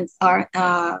about a month or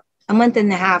a month and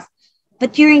a half.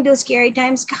 But during those scary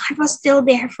times, God was still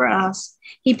there for us.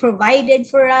 He provided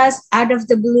for us out of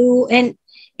the blue. And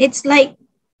it's like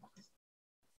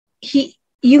the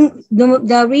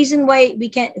reason why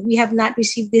we have not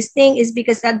received this thing is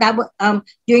because that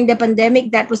during the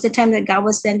pandemic, that was the time that God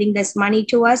was sending this money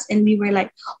to us. And we were like,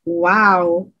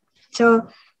 wow. So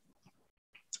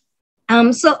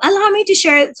allow me to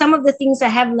share some of the things I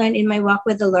have learned in my walk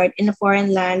with the Lord in a foreign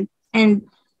land and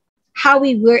how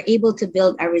we were able to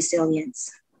build our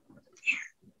resilience.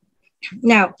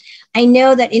 Now, I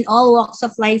know that in all walks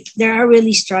of life, there are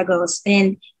really struggles.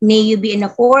 And may you be in a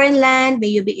foreign land,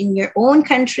 may you be in your own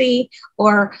country,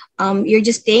 or you're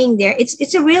just staying there.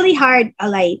 It's a really hard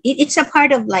life. It's a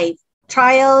part of life.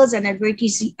 Trials and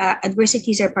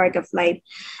adversities are part of life.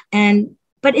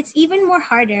 But it's even more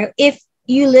harder if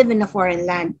you live in a foreign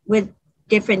land with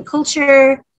different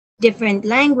culture, different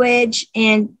language,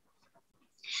 and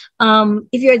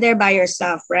if you're there by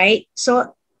yourself, right?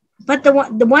 So, but the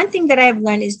one thing that I've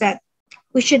learned is that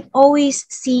we should always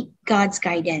seek God's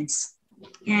guidance,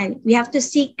 and we have to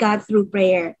seek God through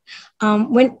prayer.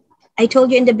 When I told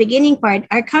you in the beginning part,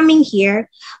 our coming here,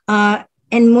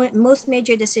 and most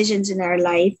major decisions in our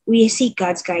life, we seek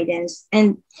God's guidance.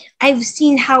 And I've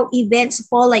seen how events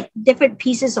fall like different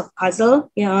pieces of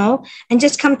puzzle, you know, and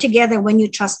just come together when you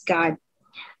trust God.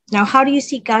 Now, how do you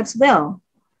seek God's will?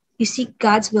 You seek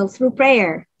God's will through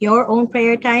prayer, your own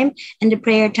prayer time, and the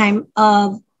prayer time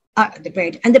of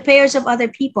the prayers of other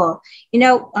people. You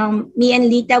know, me and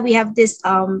Lita, we have this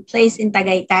place in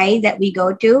Tagaytay that we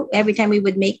go to every time we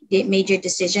would make major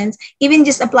decisions. Even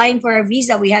just applying for our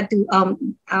visa, we had to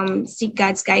seek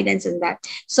God's guidance in that.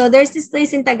 So there's this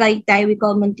place in Tagaytay we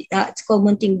call it's called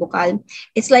Munting Bukal.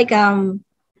 It's like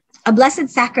a blessed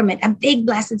sacrament, a big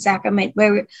blessed sacrament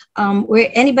where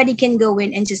anybody can go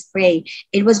in and just pray.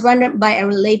 It was run by a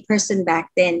lay person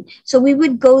back then. So we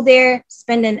would go there,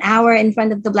 spend an hour in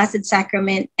front of the blessed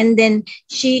sacrament, and then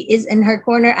she is in her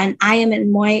corner and I am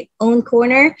in my own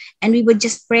corner, and we would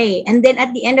just pray. And then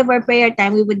at the end of our prayer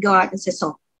time, we would go out and say,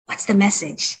 "So what's the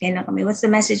message? What's the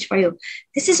message for you?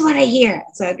 This is what I hear."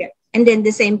 So okay. And then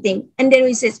the same thing. And then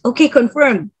we says, "Okay,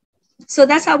 confirm." So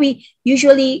that's how we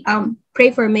usually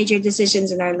pray for major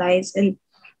decisions in our lives. And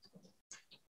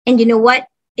you know what?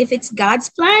 If it's God's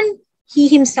plan, He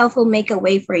Himself will make a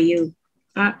way for you.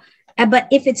 But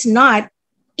if it's not,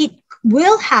 it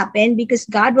will happen because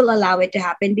God will allow it to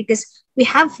happen because we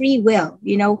have free will.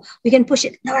 You know, we can push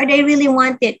it. Lord, I really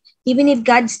want it. Even if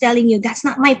God's telling you, that's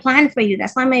not my plan for you.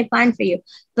 That's not my plan for you.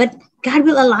 But God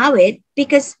will allow it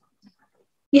because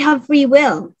you have free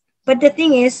will. But the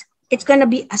thing is, it's going to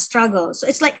be a struggle. So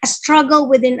it's like a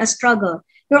struggle within a struggle.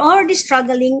 You're already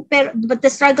struggling, but the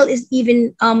struggle is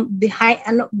even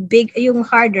big, yung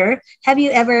harder. Have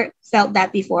you ever felt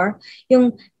that before?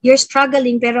 You're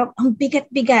struggling, pero ang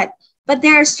bigat-bigat. But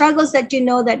there are struggles that you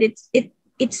know that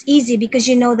it's easy because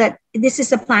you know that this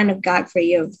is a plan of God for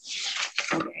you.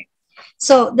 Okay.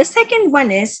 So the second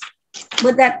one is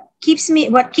what keeps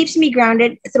me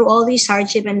grounded through all these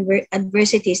hardship and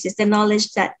adversities is the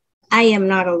knowledge that I am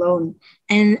not alone,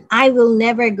 and I will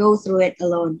never go through it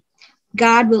alone.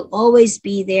 God will always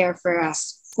be there for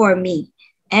us, for me,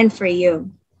 and for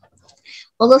you.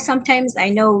 Although sometimes I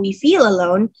know we feel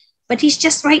alone, but He's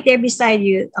just right there beside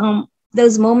you.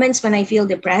 Those moments when I feel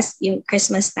depressed,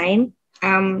 Christmas time,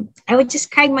 I would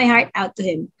just cry my heart out to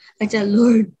Him. I said,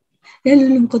 Lord,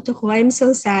 nalulungkot ako. I'm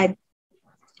so sad.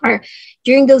 Or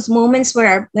during those moments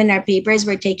when our papers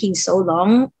were taking so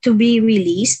long to be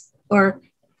released, or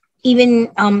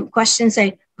even questions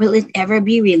like, will it ever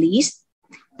be released?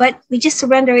 But we just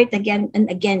surrender it again and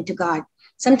again to God.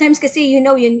 Sometimes kasi, you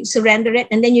surrender it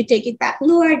and then you take it back.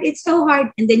 Lord, it's so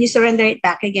hard. And then you surrender it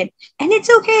back again. And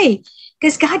it's okay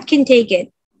because God can take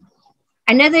it.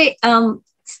 Another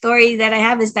story that I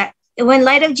have is that when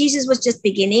Light of Jesus was just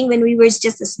beginning, when we were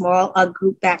just a small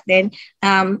group back then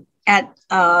at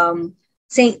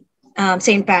St.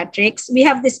 Patrick's, we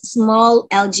have this small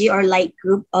LG or light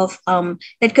group of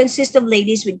that consists of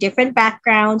ladies with different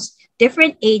backgrounds,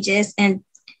 different ages, and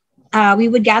we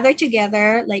would gather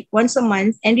together like once a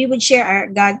month, and we would share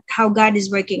how God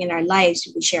is working in our lives.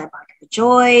 We would share about our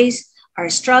joys, our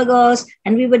struggles,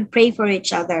 and we would pray for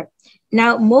each other.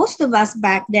 Now, most of us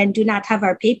back then do not have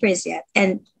our papers yet,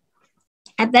 and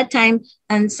at that time,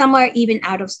 and some are even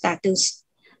out of status.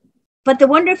 But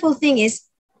the wonderful thing is,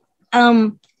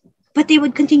 but they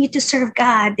would continue to serve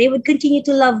God. They would continue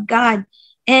to love God,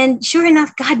 and sure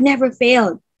enough, God never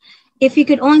failed. If you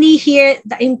could only hear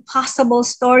the impossible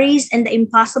stories and the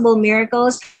impossible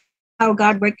miracles, how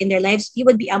God worked in their lives, you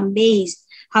would be amazed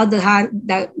how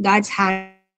God's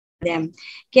hand them.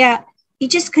 Yeah, you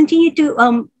just continue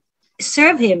to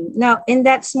serve Him. Now, in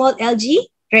that small LG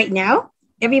right now,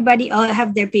 everybody all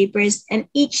have their papers, and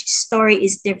each story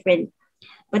is different.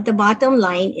 But the bottom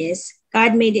line is,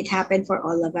 God made it happen for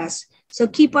all of us. So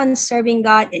keep on serving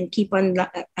God and keep on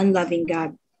loving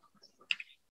God.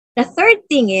 The third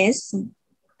thing is,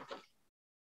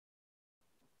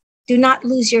 do not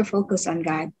lose your focus on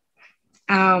God.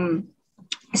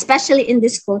 Especially in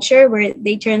this culture where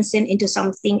they turn sin into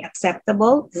something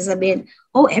acceptable. This has been,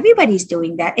 everybody's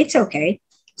doing that. It's okay.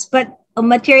 But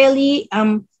materially,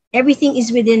 everything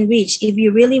is within reach. If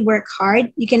you really work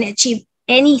hard, you can achieve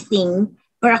anything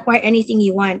or acquire anything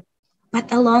you want.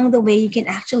 But along the way, you can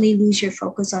actually lose your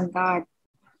focus on God.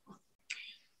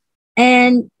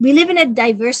 And we live in a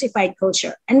diversified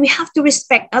culture, and we have to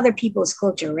respect other people's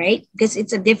culture, right? Because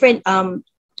it's a different,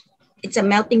 it's a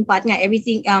melting pot.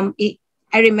 Everything.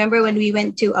 I remember when we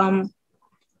went to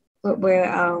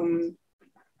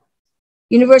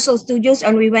Universal Studios,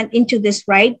 and we went into this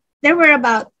ride. There were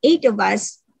about 8 of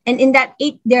us, and in that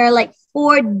 8, there are like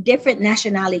 4 different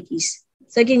nationalities.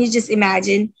 So can you just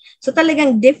imagine? So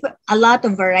talagang a lot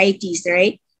of varieties,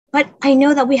 right? But I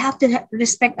know that we have to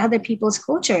respect other people's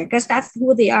culture because that's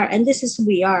who they are, and this is who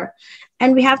we are.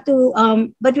 And we have to,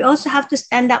 but we also have to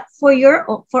stand up for our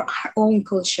own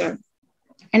culture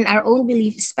and our own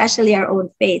belief, especially our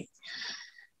own faith.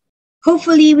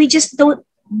 Hopefully, we just don't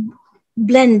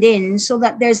blend in so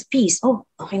that there's peace. Oh,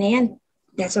 okay na yan.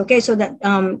 That's okay. So that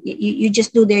you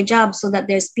just do their job so that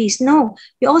there's peace. No,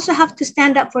 you also have to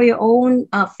stand up for your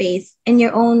own faith and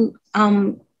your own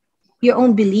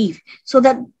belief, so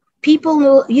that people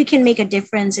know you can make a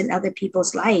difference in other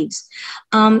people's lives.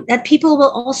 That people will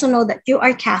also know that you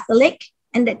are Catholic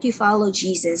and that you follow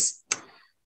Jesus.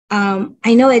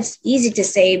 I know it's easy to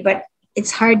say, but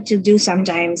it's hard to do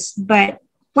sometimes. But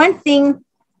one thing,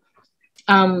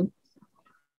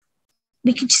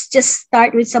 we could just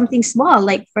start with something small,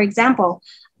 like, for example,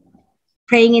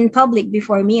 praying in public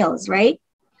before meals, right?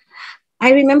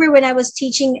 I remember when I was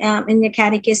teaching in the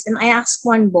catechist, and I asked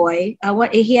one boy,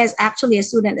 he has actually a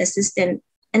student assistant,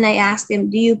 and I asked him,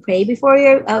 "Do you pray before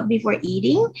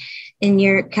eating in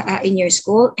your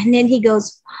school?" And then he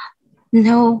goes,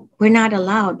 "No, we're not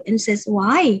allowed." And says,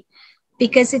 "Why?"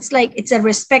 Because it's a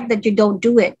respect that you don't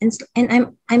do it, and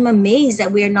I'm amazed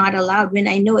that we are not allowed when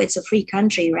I know it's a free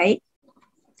country, right?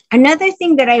 Another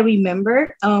thing that I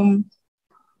remember,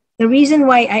 the reason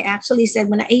why I actually said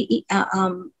when I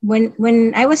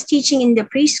was teaching in the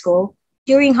preschool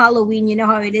during Halloween, you know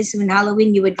how it is when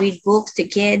Halloween, you would read books to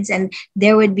kids, and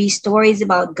there would be stories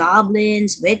about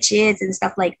goblins, witches, and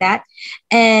stuff like that.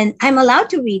 And I'm allowed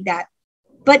to read that.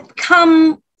 But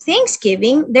come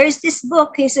Thanksgiving, there's this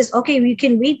book. He says, "Okay, you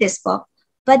can read this book."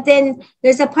 But then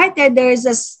there's a part there's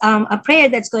a prayer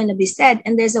that's going to be said,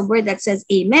 and there's a word that says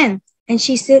 "Amen." And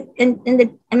she said, and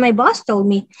my boss told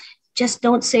me, "Just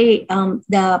don't say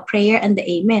the prayer and the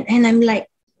amen." And I'm like,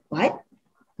 "What?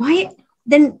 Why?"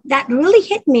 Then that really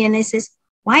hit me. And I says,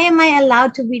 "Why am I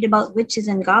allowed to read about witches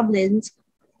and goblins,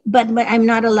 but I'm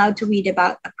not allowed to read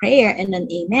about a prayer and an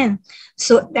amen?"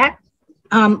 So that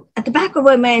at the back of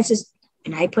my mind says,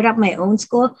 when I put up my own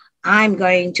school, I'm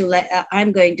going to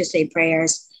say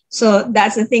prayers. So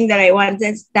that's the thing that I want.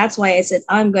 That's why I said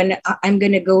I'm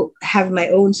gonna go have my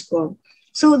own school.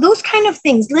 So those kind of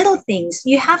things, little things,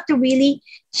 you have to really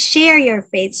share your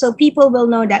faith so people will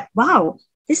know that, wow,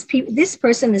 this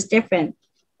person is different.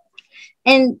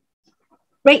 And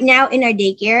right now in our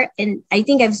daycare, and I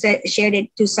think I've shared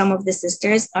it to some of the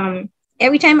sisters.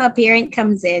 Every time a parent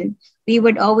comes in, we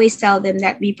would always tell them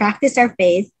that we practice our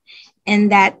faith,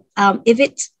 and that if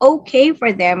it's okay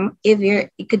for them, if you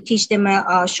could teach them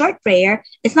a short prayer.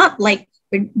 It's not like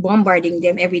we're bombarding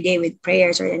them every day with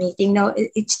prayers or anything. No,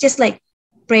 it's just like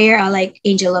prayer, like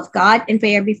Angel of God, and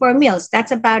prayer before meals.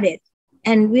 That's about it.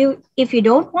 And if you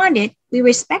don't want it, we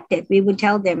respect it. We would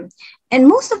tell them, and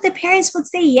most of the parents would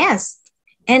say yes.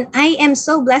 And I am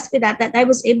so blessed with that I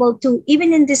was able to,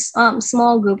 even in this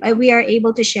small group, we are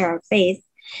able to share our faith.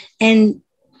 And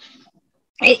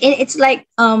it's like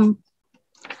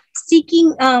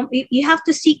seeking, you have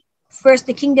to seek first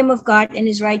the kingdom of God and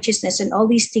his righteousness, and all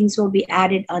these things will be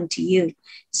added unto you.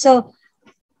 So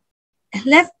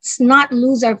let's not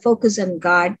lose our focus on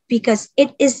God, because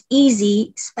it is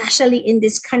easy, especially in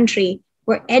this country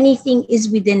where anything is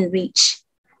within reach.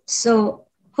 So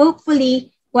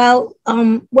hopefully, while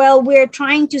we're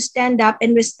trying to stand up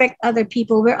and respect other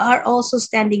people, we are also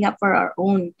standing up for our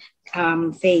own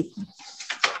faith.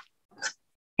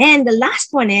 And the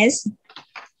last one is,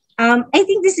 I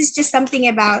think this is just something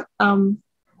about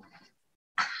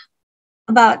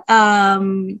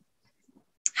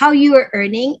how you are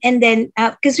earning. And then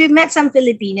because we've met some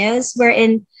Filipinos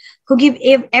who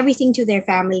give everything to their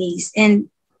families and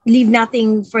leave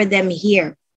nothing for them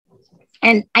here.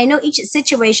 And I know each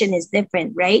situation is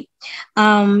different, right?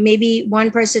 Maybe one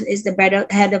person is the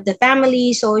head of the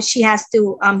family, so he has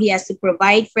to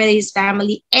provide for his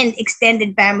family and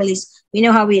extended families. We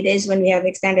know how it is when we have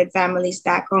extended families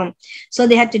back home. So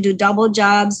they had to do double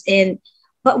jobs.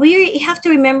 But we have to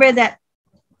remember that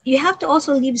you have to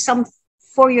also leave some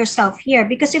for yourself here,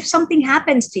 because if something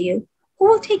happens to you, who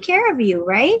will take care of you,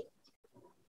 right?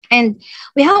 And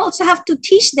we also have to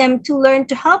teach them to learn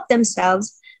to help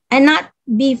themselves and not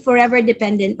be forever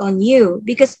dependent on you,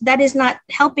 because that is not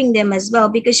helping them as well,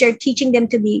 because you're teaching them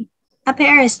to be a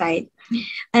parasite.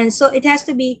 And so it has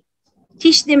to be,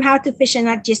 teach them how to fish and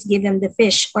not just give them the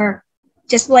fish. Or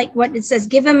just like what it says,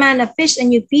 give a man a fish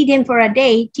and you feed him for a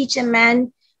day, teach a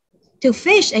man to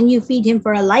fish and you feed him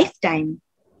for a lifetime.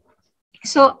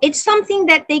 So it's something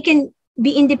that they can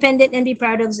be independent and be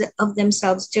proud of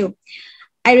themselves too.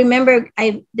 I remember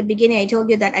the beginning, I told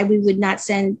you that we would not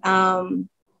send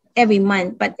every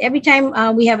month, but every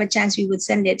time we have a chance, we would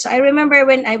send it. So I remember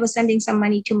when I was sending some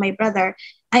money to my brother,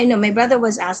 I know my brother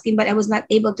was asking, but I was not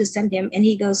able to send him. And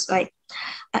he goes like,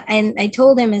 and I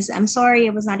told him, I'm sorry,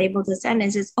 I was not able to send.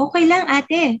 And he says, okay lang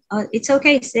ate. Oh, it's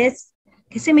okay, sis.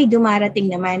 Kasi may dumarating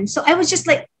naman. So I was just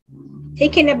like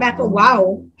taken aback.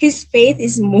 Wow, his faith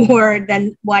is more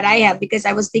than what I have, because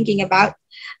I was thinking about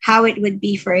how it would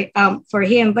be for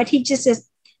him. But he just says,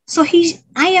 so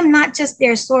I am not just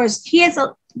their source.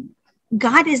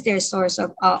 God is their source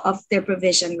of their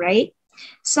provision, right?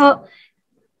 So,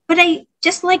 but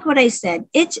just like what I said,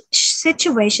 each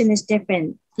situation is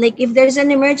different. Like if there's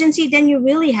an emergency, then you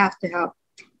really have to help.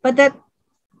 But that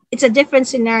it's a different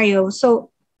scenario.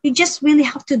 So you just really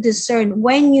have to discern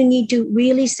when you need to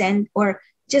really send, or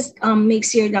just make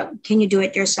sure that can you do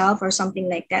it yourself or something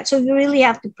like that. So you really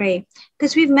have to pray,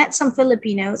 because we've met some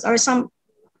Filipinos or some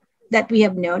that we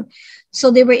have known.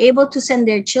 So they were able to send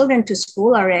their children to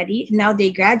school already. Now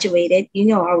they graduated. You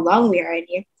know how long we are in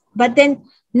here. But then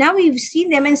now we've seen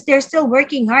them and they're still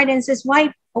working hard, and says,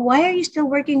 why are you still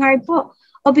working hard po?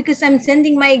 Oh, because I'm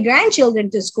sending my grandchildren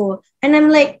to school. And I'm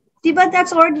like, diba,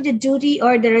 that's already the duty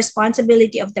or the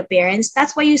responsibility of the parents.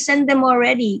 That's why you send them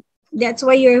already. That's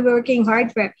why you're working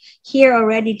hard for here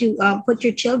already to put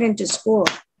your children to school.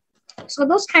 So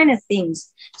those kind of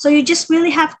things. So you just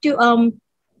really have to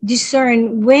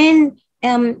discern when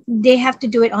they have to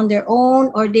do it on their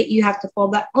own, or you have to fall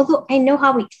back. Although I know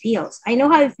how it feels. I know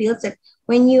how it feels that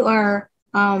when you are,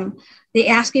 they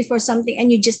ask you for something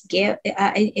and you just give,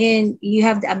 and you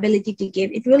have the ability to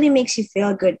give. It really makes you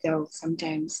feel good though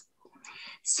sometimes.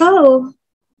 So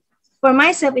for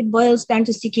myself, it boils down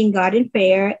to seeking God in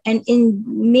prayer, and in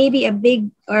maybe a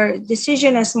big or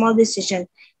decision, a small decision,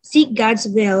 seek God's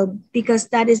will, because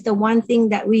that is the one thing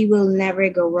that we will never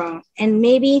go wrong. And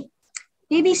maybe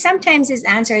sometimes his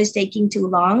answer is taking too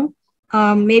long.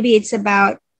 Maybe it's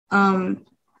about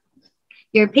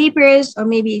your papers, or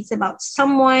maybe it's about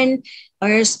someone or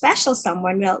a special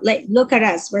someone. Well, like look at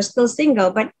us, we're still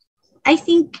single, but I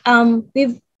think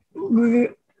we've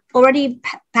already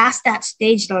passed that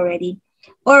stage already.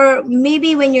 Or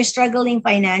maybe when you're struggling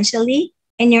financially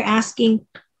and you're asking,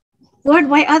 Lord,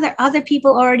 why other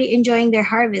people already enjoying their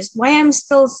harvest? Why I'm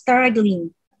still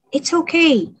struggling? It's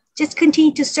okay. Just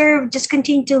continue to serve. Just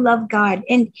continue to love God.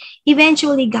 And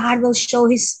eventually God will show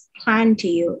his plan to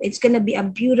you. It's going to be a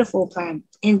beautiful plan.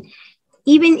 And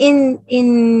even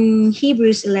in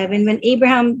Hebrews 11, when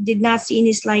Abraham did not see in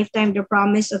his lifetime the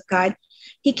promise of God,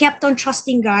 he kept on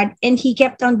trusting God, and he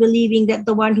kept on believing that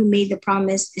the one who made the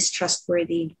promise is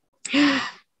trustworthy.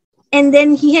 And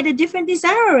then he had a different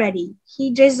desire already.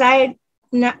 He desired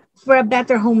for a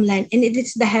better homeland, and it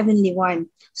is the heavenly one.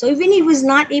 So even he was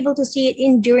not able to see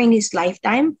it during his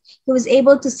lifetime, he was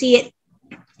able to see it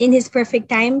in his perfect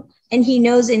time, and he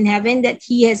knows in heaven that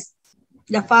he has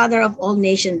the father of all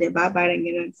nations, diba? Parang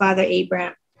ganun, Father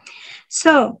Abraham.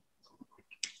 So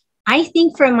I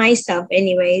think for myself,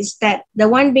 anyways, that the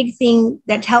one big thing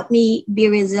that helped me be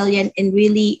resilient and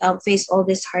really face all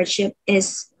this hardship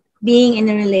is being in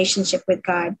a relationship with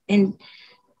God. And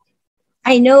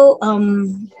I know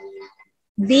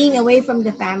being away from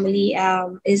the family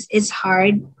is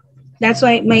hard. That's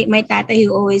why my tata,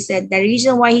 who always said the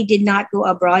reason why he did not go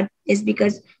abroad is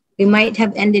because we might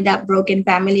have ended up broken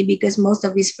family, because most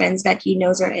of his friends that he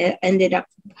knows are ended up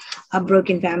a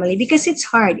broken family, because it's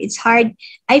hard. It's hard.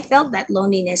 I felt that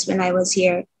loneliness when I was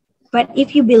here. But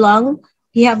if you belong,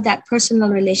 you have that personal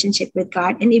relationship with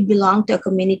God, and you belong to a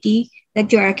community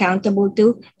that you're accountable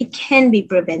to, it can be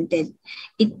prevented.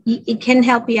 It can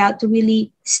help you out to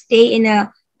really stay in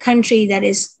a country that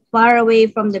is far away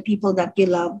from the people that you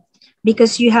love,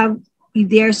 because you have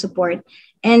their support.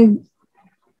 And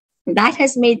that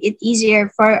has made it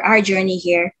easier for our journey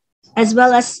here, as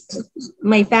well as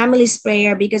my family's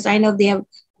prayer, because I know they have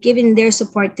given their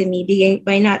support to me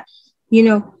by not,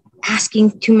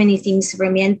 asking too many things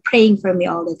from me and praying for me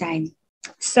all the time.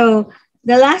 So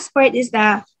the last part is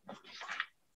that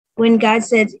when God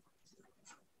said,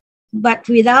 but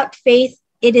without faith,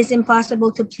 it is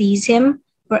impossible to please him.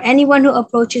 For anyone who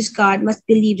approaches God must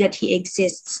believe that he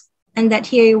exists and that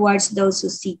he rewards those who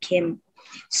seek him.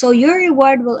 So your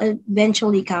reward will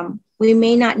eventually come. We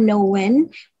may not know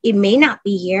when, it may not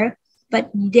be here, but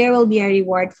there will be a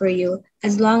reward for you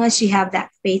as long as you have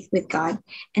that faith with God,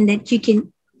 and that you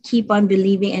can keep on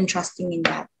believing and trusting in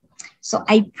that. So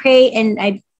I pray and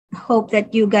I hope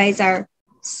that you guys are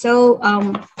so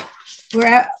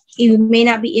you may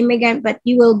not be immigrant, but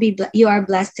you are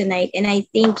blessed tonight. And I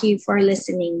thank you for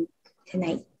listening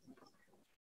tonight.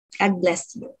 God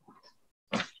bless you.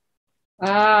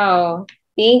 Wow.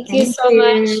 Thank you Thank so you,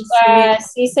 much,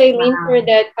 Sis Aileen, Wow. for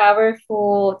that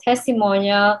powerful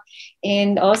testimonial,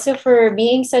 and also for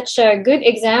being such a good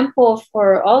example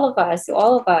for all of us, to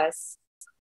all of us.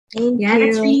 Thank Yeah, you.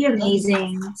 that's really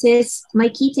amazing. Sis, my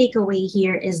key takeaway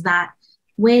here is that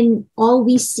when all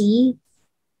we see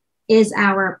is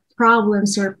our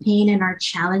problems or pain and our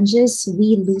challenges,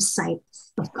 we lose sight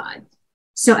of God.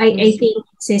 So I think,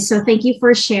 sis, so thank you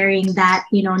for sharing that,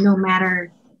 no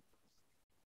matter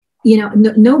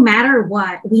no matter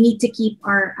what, we need to keep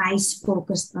our eyes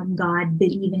focused on God,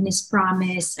 believe in his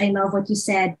promise. I love what you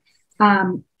said.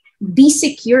 Be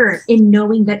secure in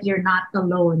knowing that you're not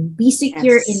alone. Be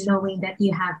secure in knowing that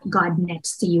you have God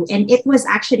next to you. And it was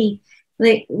actually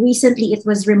like recently I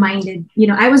was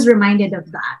reminded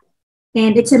of that.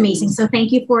 And it's amazing. So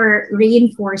thank you for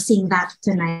reinforcing that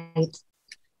tonight.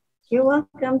 You're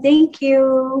welcome. Thank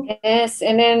you. Yes,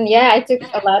 and then I took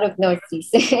a lot of notes,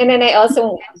 Sis. And then I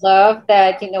also love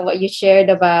that what you shared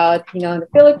about the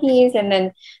Philippines, and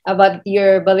then about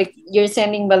you're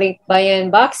sending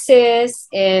balikbayan boxes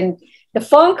and the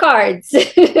phone cards.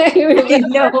 You remember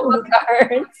the phone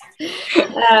cards?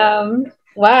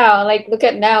 Wow, like look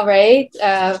at now, right?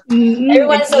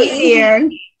 Everyone's It's so easier.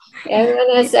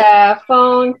 Everyone has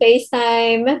phone,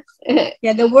 FaceTime.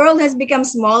 Yeah, the world has become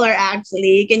smaller,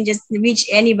 actually. You can just reach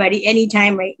anybody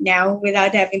anytime right now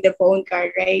without having the phone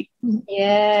card, right?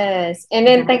 Yes. And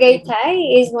then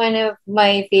Tagaytay is one of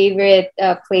my favorite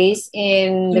place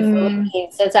in the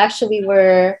Philippines. That's actually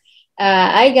where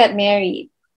I got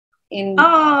married in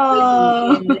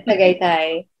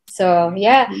Tagaytay. So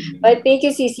but thank you,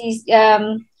 Cece.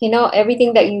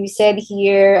 Everything that you said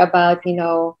here about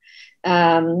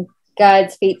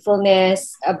God's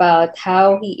faithfulness, about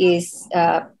how he is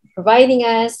providing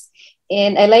us.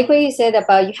 And I like what you said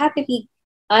about you have to be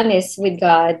honest with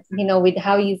God, with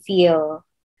how you feel,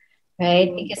 right?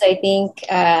 Because I think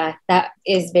that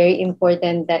is very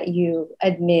important, that you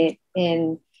admit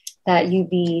and that you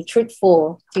be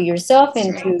truthful to yourself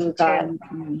and to God.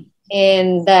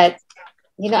 And that,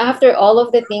 after all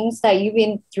of the things that you've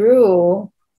been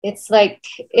through,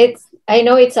 I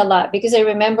know it's a lot, because I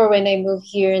remember when I moved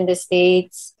here in the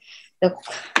States, I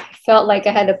felt like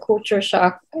I had a culture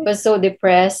shock. I was so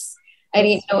depressed. I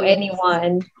didn't know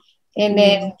anyone. And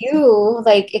then you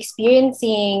like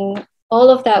experiencing all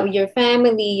of that with your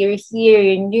family, you're here,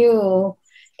 you're new,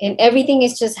 and everything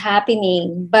is just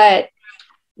happening. But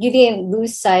you didn't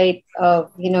lose sight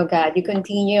of, God. You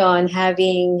continue on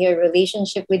having your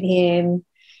relationship with him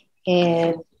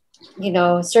and,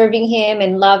 serving him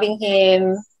and loving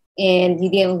him, and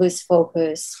you didn't lose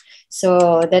focus.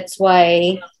 So that's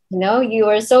why, you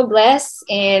are so blessed,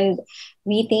 and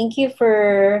we thank you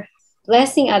for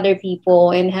blessing other people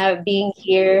and have being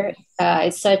here.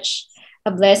 It's such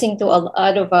a blessing to a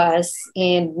lot of us,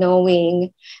 and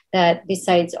knowing that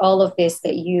besides all of this,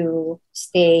 that you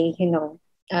stay,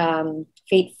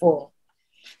 faithful.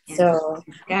 Yes. So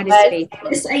God is faithful.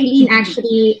 This Aileen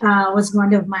actually was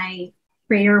one of my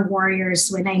prayer warriors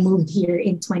when I moved here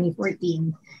in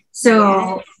 2014.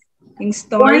 So in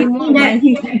story mo,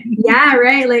 yeah,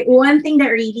 right. Like one thing that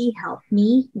really helped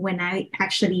me when I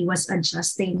actually was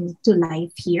adjusting to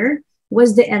life here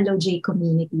was the LOJ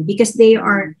community, because they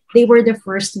were the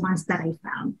first ones that I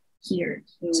found here.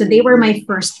 So they were my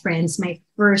first friends, my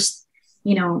first,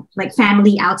 like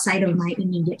family outside of my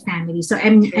immediate family. So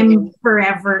I'm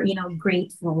forever,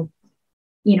 grateful,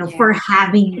 for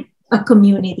having a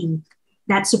community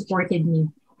that supported me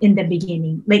in the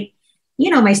beginning. Like,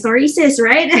 my story says,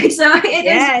 right? So it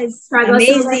is struggle.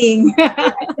 Amazing.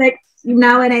 So like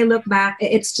now when I look back,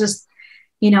 it's just,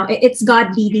 it's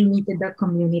God leading me to the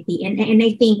community. And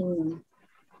I think,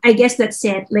 I guess that's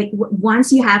it. Like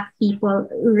once you have people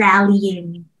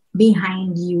rallying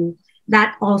behind you,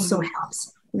 that also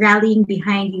helps. Rallying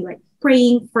behind you, like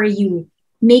praying for you,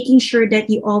 making sure that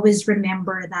you always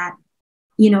remember that,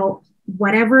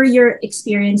 whatever you're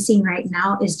experiencing right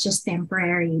now is just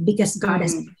temporary, because God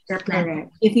has their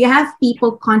plan. If you have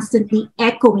people constantly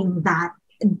echoing that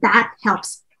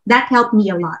helps. That helped me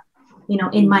a lot,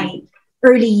 in my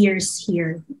early years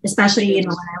here, especially, when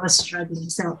I was struggling.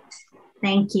 So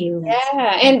thank you.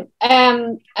 Yeah.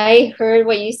 And I heard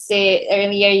what you say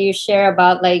earlier, you share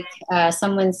about like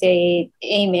someone say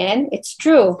amen. It's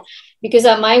true. Because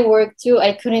at my work too,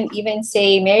 I couldn't even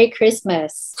say Merry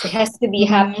Christmas. It has to be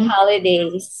Happy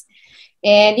Holidays.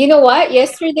 And you know what?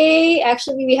 Yesterday,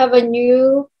 actually, we have a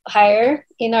new hire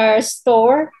in our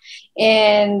store.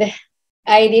 And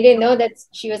I didn't know that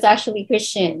she was actually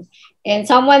Christian. And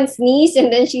someone sneezed,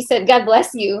 and then she said, God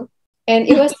bless you. And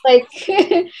it was like,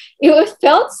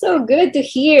 felt so good to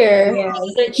hear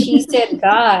that she said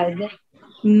God.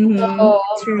 So,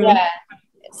 yeah.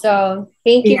 So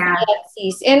thank you for that,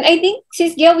 Sis. And I think,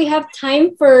 Sis Gail, we have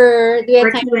time for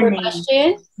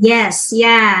questions? Yes,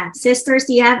 yeah. Sisters,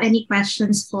 do you have any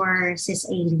questions for Sis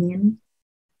Aileen?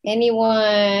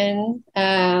 Anyone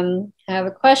have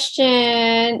a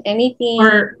question? Anything?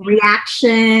 Or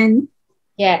reaction?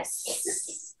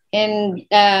 Yes. And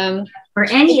or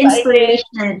any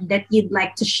inspiration that you'd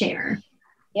like to share?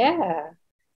 Yeah.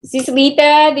 Sis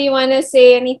Lita, do you want to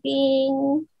say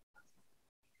anything?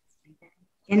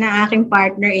 Yan ang aking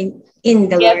partner in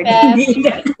the Lord.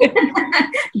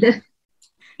 The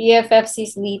BFF,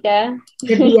 Sis Lita.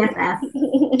 The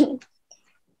BFF.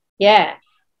 Yeah.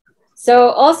 So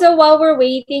also while we're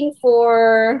waiting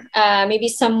for maybe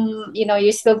some,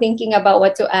 you're still thinking about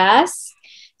what to ask.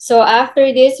 So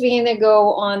after this, we're going to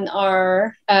go on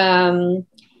our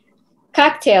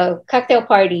cocktail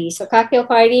party. So cocktail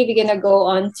party, we're going to go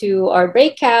on to our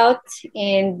breakout,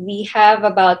 and we have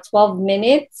about 12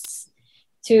 minutes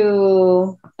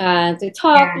to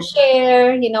talk, to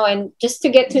share, and just to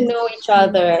get to know each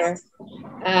other.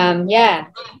 Yeah,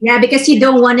 because you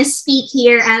don't want to speak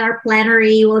here at our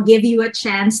plenary. We'll give you a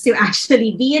chance to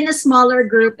actually be in a smaller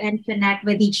group and connect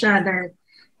with each other.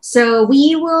 So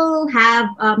we will have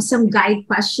some guide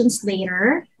questions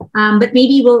later, but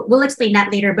maybe we'll explain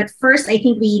that later. But first, I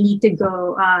think we need to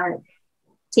go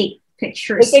take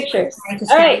pictures. All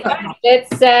right, let's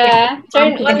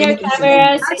turn on your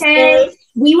cameras. Okay,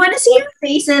 we want to see your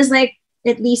faces, like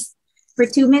at least for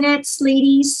 2 minutes,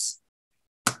 ladies.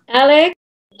 Alex.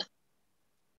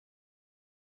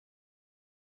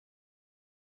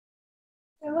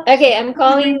 Okay, I'm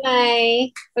calling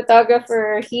my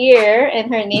photographer here,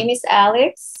 and her name is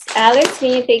Alex. Alex,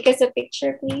 can you take us a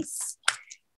picture, please?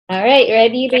 All right,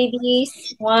 ready,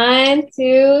 ladies? 1,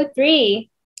 2, 3.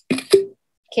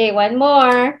 Okay, one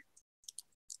more.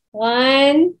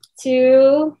 1,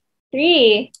 2,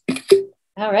 3.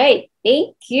 All right,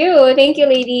 thank you,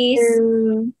 ladies.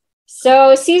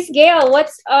 So, Sis Gail,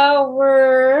 what's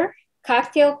our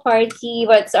cocktail party?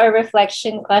 What's our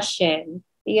reflection question?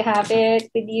 Do you have it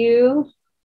with you?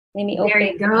 Let me open. There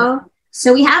you go.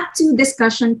 So we have 2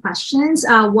 discussion questions.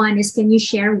 One is, can you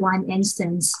share one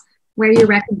instance where you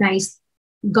recognized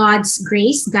God's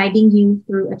grace guiding you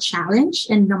through a challenge?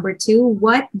 And number two,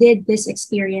 what did this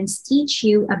experience teach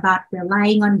you about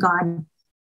relying on God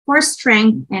for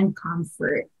strength and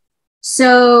comfort?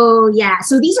 So yeah,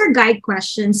 so these are guide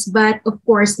questions, but of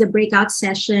course the breakout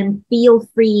session, feel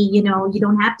free, you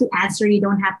don't have to answer, you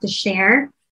don't have to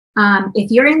share. If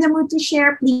you're in the mood to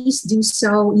share, please do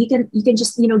so. You can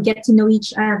just, get to know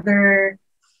each other,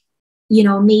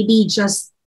 maybe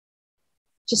just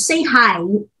say hi.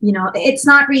 It's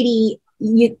not really,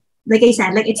 like I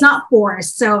said, like it's not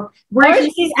forced. So or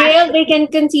Gail, they can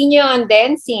continue on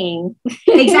dancing.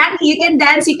 Exactly. You can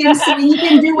dance, you can sing, you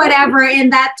can do whatever in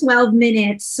that 12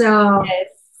 minutes. So yes.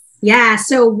 Yeah,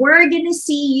 so we're gonna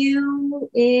see you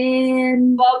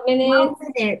in 12 minutes. 12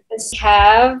 minutes. We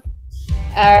have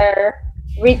our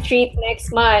retreat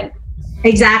next month.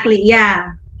 Exactly,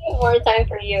 yeah. More time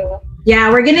for you.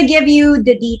 Yeah, we're gonna give you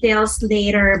the details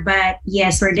later, but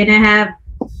yes, we're gonna have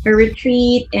a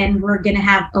retreat and we're gonna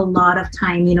have a lot of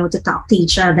time, to talk to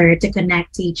each other, to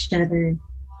connect to each other.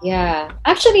 Yeah.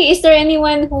 Actually, is there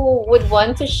anyone who would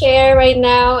want to share right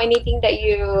now? Anything that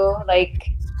you like,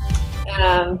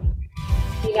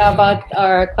 about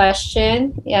our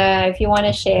question? Yeah, if you want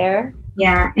to share.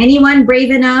 Yeah. Anyone brave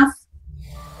enough?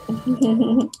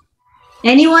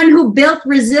 Anyone who built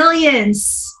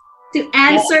resilience to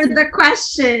answer the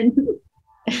question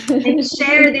and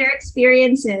share their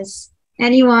experiences?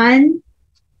 Anyone?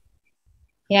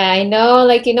 Yeah, I know,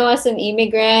 as an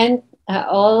immigrant,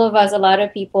 all of us, a lot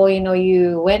of people,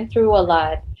 you went through a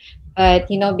lot. But,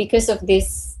 because of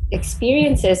these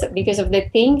experiences, because of the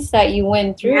things that you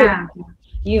went through,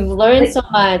 you've learned so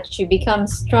much. You become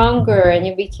stronger and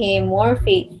you became more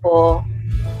faithful.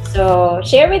 So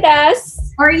share with us.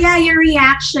 Or your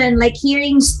reaction, like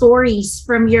hearing stories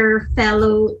from your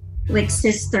fellow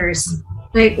sisters.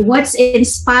 Like what's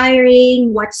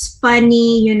inspiring, what's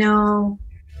funny,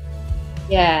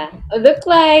 Yeah. It look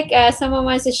like someone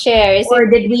wants to share. Is or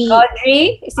it did we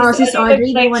Audrey? Is this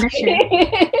Audrey? Do you want to share?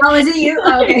 Oh, is it you?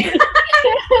 Oh, okay.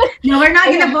 No, we're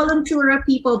not gonna volunteer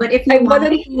people, but if you want.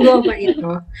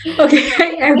 Okay,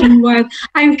 hi everyone.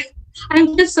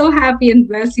 I'm just so happy and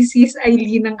blessed si Sis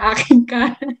Aileen ang aking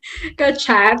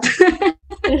ka-chat.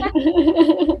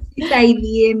 Sis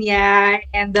Aileen, yeah.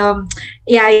 And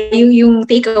yung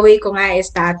takeaway ko nga is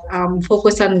that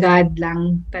focus on God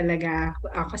lang talaga.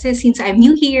 Kasi since I'm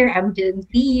new here, I'm been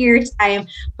 3 years time,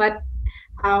 but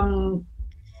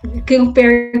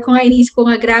compare ko nga, iniisip ko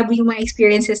nga, grabe yung mga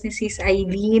experiences ni Sis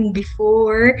Aileen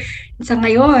before sa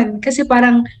ngayon. Kasi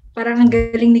parang ang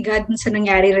galing ni God sa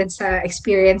nangyari rin sa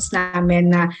experience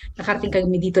namin na nakarating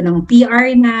kami dito ng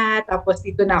PR na, tapos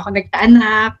dito na ako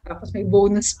nagkaanak, tapos may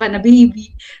bonus pa na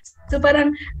baby. So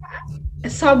parang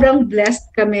sobrang blessed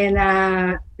kami na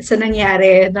sa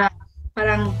nangyari na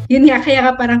parang, yun nga, kaya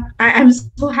ka parang, I'm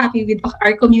so happy with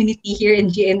our community here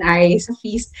in GNI sa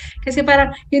Feast. Kasi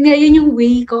parang, yun yung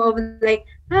way ko of like,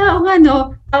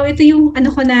 ito yung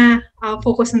ko na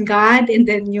focus on God and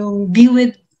then yung be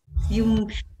with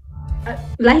yung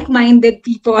like-minded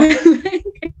people.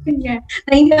 Kanya,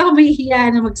 na hindi ako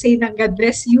mahihiya na mag-say ng God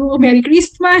bless you, Merry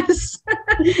Christmas.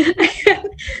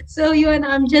 So yun,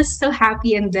 I'm just so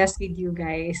happy and blessed with you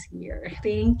guys here.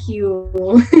 Thank you.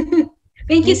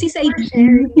 Thank you, Sis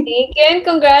Aileen. Thank you and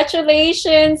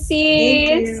congratulations,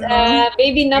 Sis.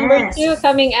 Baby number 2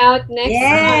 coming out next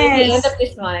month, the end of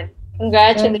this month.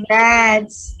 Congratulations.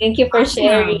 Congrats. Thank you for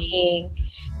sharing.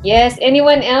 Yes.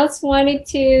 Anyone else wanted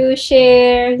to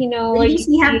share? At least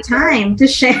we have time to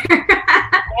share.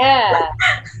 Yeah.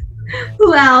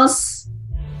 Who else?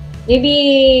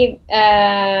 Maybe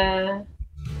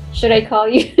should I call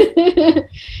you?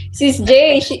 Sis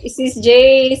J. Sis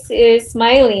J is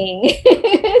smiling.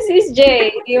 Sis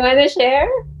J, do you want to share?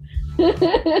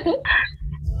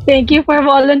 Thank you for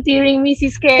volunteering me,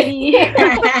 Sis Kelly.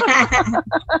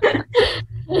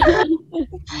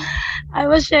 I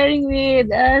was sharing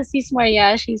with Sis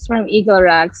Maria. She's from Eagle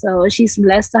Rock, so she's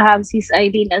blessed to have Sis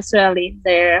Aileen as well in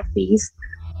their feast.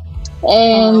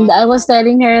 And I was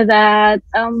telling her that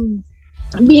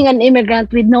being an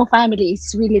immigrant with no family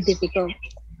is really difficult.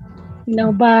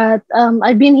 But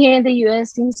I've been here in the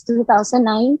US since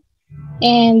 2009,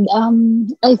 and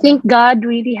I think God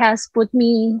really has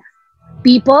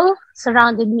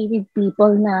surrounded me with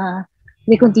people na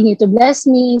they continue to bless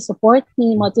me, support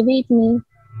me, motivate me.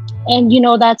 And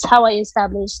that's how I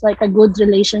established like a good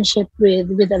relationship with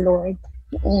the Lord.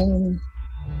 And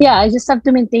I just have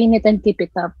to maintain it and keep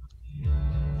it up.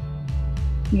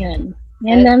 And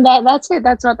then that's it.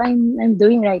 That's what I'm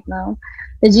doing right now.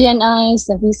 The GNIs,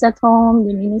 the Feast at Home,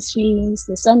 the ministries,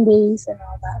 the Sundays, and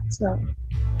all that. So,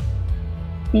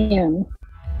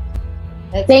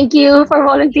 Thank you for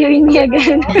volunteering me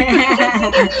again.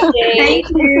 Thank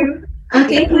you.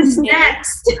 Okay, who's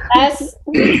next? As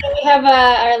we have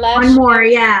our last One more,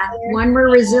 yeah. share. One more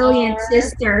resilient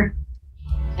sister.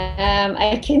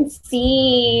 I can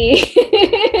see.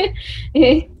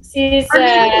 She's Or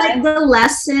maybe like the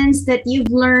lessons that you've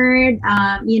learned,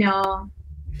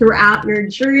 throughout your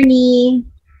journey.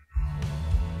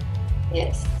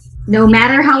 yes. No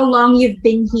matter how long you've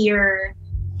been here,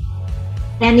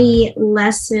 any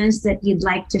lessons that you'd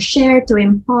like to share, to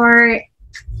impart?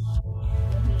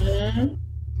 Mhm.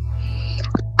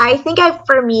 I think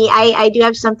for me, I do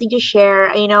have something to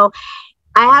share.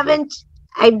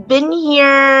 I've been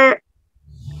here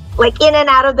like in and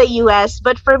out of the US,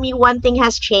 but for me, one thing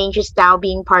has changed is now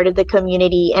being part of the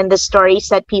community, and the stories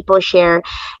that people share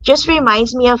just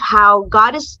reminds me of how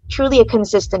God is truly a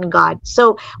consistent God.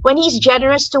 So when He's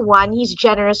generous to one, He's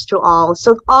generous to all.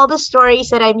 So all the stories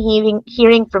that I'm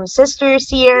hearing from sisters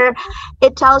here,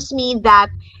 it tells me that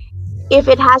if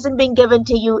it hasn't been given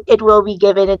to you, it will be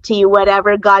given it to you.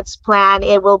 Whatever God's plan,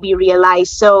 it will be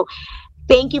realized. So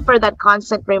thank you for that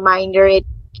constant reminder.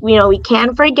 We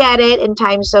can't forget it in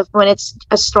times of when it's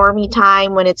a stormy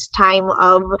time, when it's time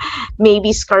of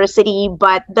maybe scarcity,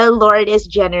 but the Lord is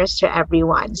generous to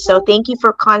everyone. So thank you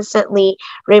for constantly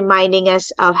reminding us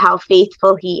of how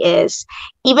faithful He is,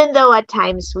 even though at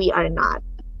times we are not.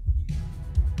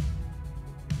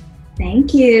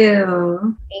 Thank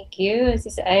you. Thank you,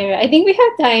 Sis Ira. I think we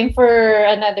have time for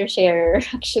another share,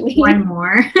 actually. One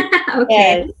more.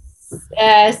 Okay.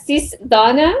 Yes. Sis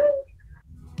Donna,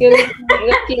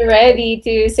 if you're ready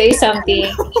to say something.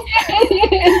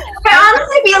 I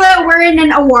honestly feel like we're in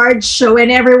an award show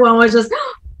and everyone was just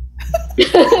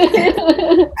when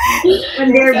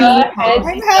they're being called.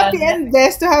 I'm happy and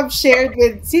blessed to have shared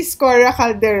with Sis Cora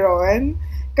Calderon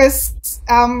because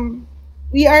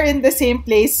we are in the same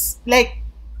place, like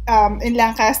in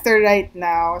Lancaster right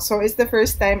now. So it's the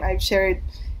first time I've shared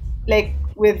like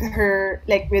with her,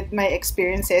 like with my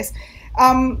experiences.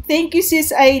 Thank you,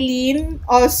 Sis Aileen,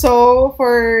 also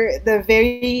for the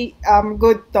very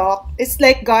good talk. It's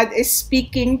like God is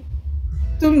speaking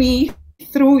to me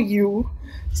through you.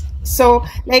 So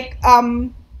like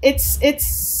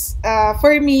it's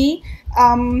for me,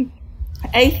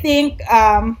 I think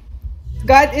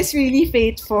God is really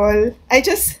faithful.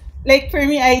 For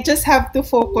me, I just have to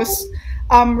focus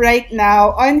right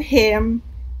now on Him,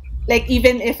 like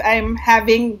even if I'm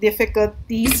having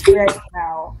difficulties right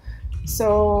now.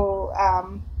 So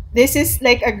this is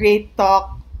like a great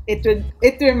talk. It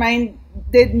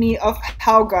reminded me of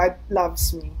how God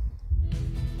loves me.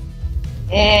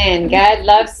 And God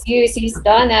loves you, Sis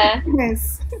Donna.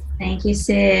 Yes. Thank you,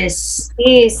 sis.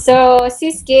 Yes. So,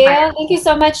 Sis Gail, thank you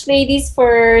so much, ladies,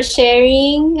 for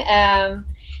sharing. And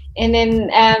then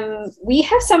we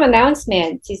have some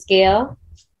announcements, Sis Gail.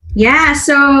 Yeah,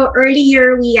 so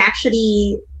earlier we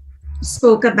actually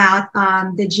spoke about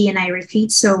the GNI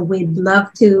retreat. So we'd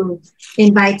love to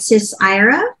invite Sis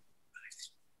Ira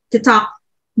to talk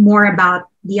more about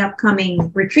the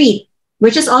upcoming retreat,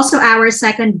 which is also our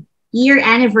second year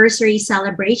anniversary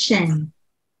celebration.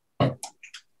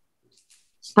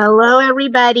 Hello,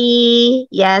 everybody.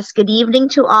 Yes, good evening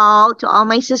to all. To all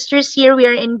my sisters here, we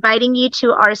are inviting you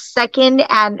to our it's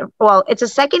a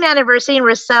second anniversary, and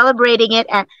we're celebrating it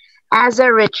as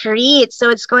a retreat. So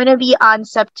it's going to be on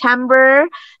September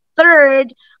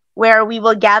 3rd, where we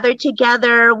will gather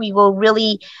together. We will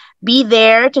really be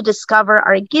there to discover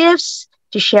our gifts,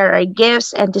 to share our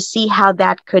gifts, and to see how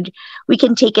we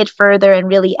can take it further and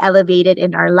really elevate it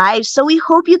in our lives. So we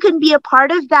hope you can be a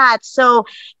part of that. So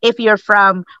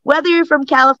whether you're from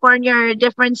California or a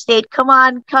different state, come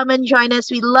and join us.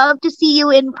 We love to see you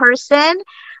in person.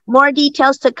 More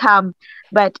details to come,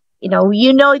 but you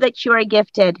know that you are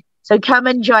gifted. So come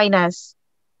and join us.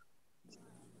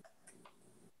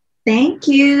 Thank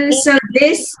you. So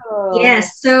this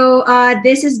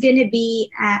is going to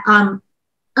be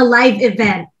a live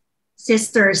event,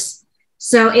 sisters.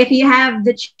 So if you have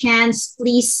the chance,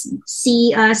 please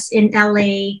see us in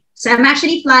LA. So I'm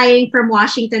actually flying from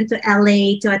Washington to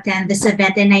LA to attend this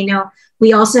event. And I know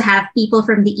we also have people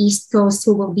from the East Coast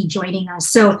who will be joining us.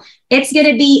 So it's going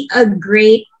to be a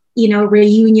great,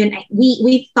 reunion.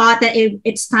 We thought that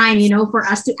it's time, for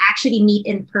us to actually meet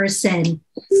in person.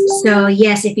 So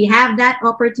yes, if you have that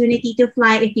opportunity to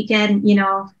fly, if you can,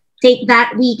 take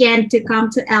that weekend to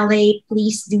come to LA,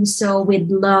 please do so. We'd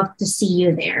love to see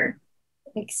you there.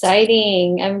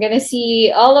 Exciting. I'm going to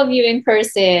see all of you in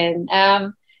person.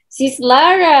 Sis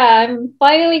Lara, I'm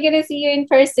finally going to see you in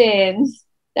person.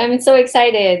 I'm so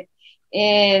excited.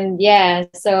 And yeah,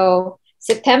 so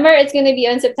it's going to be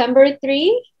on September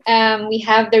 3. we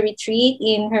have the retreat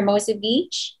in Hermosa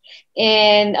Beach.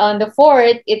 And on the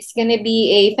 4th, it's going to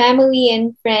be a family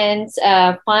and friends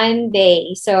fun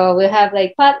day. So we'll have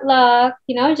like potluck,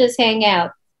 just hang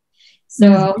out.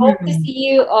 So hope to see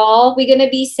you all. We're going to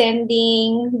be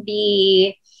sending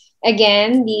the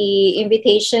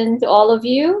invitation to all of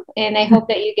you. And I hope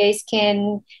that you guys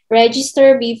can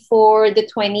register before the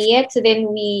 20th. So then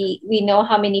we know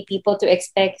how many people to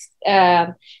expect.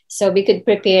 So we could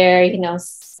prepare,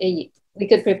 we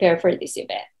could prepare for this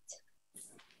event.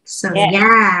 So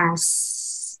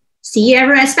yes. See you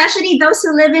everyone, especially those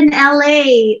who live in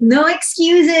LA. No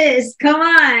excuses. Come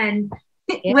on.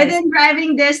 Yes. Within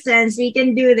driving distance, we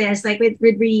can do this. Like we'd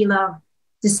really love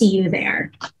to see you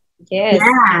there. Yes.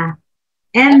 Yeah.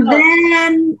 And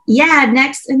then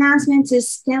next announcement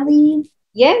is Kelly.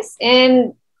 Yes,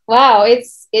 and wow,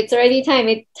 it's already time.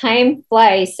 Time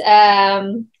flies.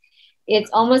 It's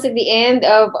almost at the end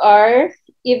of our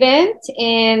event,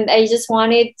 and I just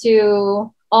wanted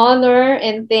to honor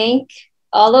and thank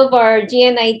all of our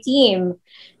GNI team.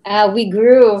 We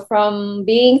grew from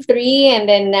being 3, and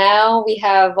then now we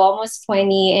have almost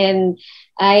 20, and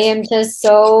I am just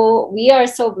we are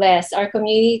so blessed. Our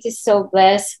community is so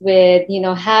blessed with,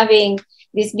 having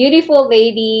these beautiful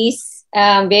ladies,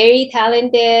 very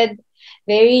talented,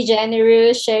 very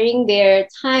generous, sharing their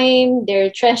time, their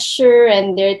treasure,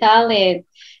 and their talent.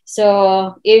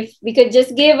 So if we could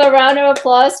just give a round of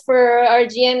applause for our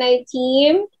GNI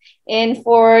team and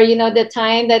for, the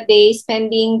time that they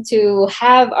spending to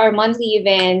have our monthly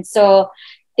event. So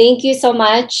thank you so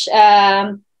much,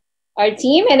 our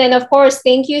team. And then, of course,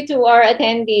 thank you to our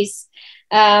attendees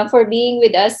for being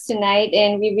with us tonight.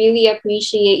 And we really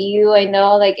appreciate you. I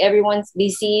know like everyone's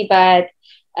busy, but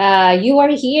you are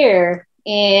here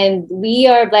and we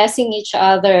are blessing each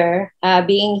other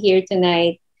being here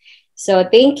tonight. So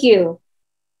thank you.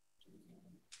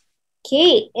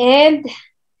 Okay, and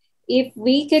if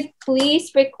we could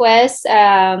please request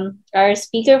our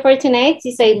speaker for tonight,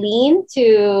 Sis Aileen,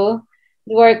 to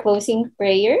do our closing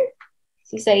prayer.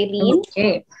 Sis Aileen.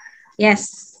 Okay.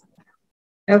 Yes.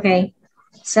 Okay.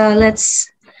 So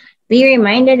let's be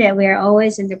reminded that we are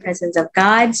always in the presence of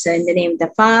God. So in the name of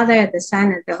the Father, the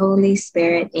Son, and the Holy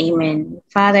Spirit. Amen.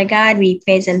 Father God, we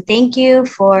praise and thank you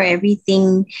for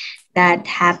everything that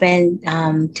happened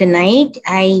tonight.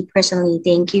 I personally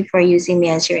thank you for using me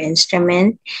as your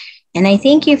instrument. And I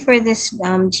thank you for this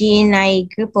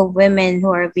GNI group of women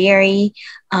who are very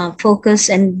focused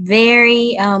and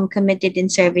very committed in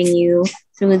serving you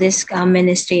through this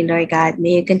ministry, Lord God.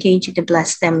 May you continue to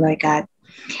bless them, Lord God.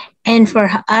 And for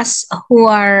us who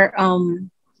are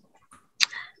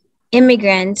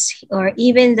immigrants, or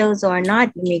even those who are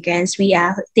not immigrants, we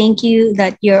thank you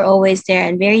that you're always there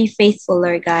and very faithful,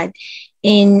 Lord God,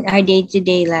 in our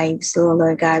day-to-day lives, oh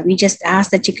Lord God. We just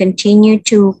ask that you continue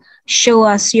to show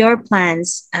us your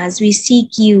plans as we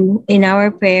seek you in our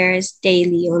prayers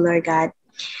daily, oh Lord God.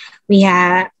 We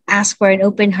ask for an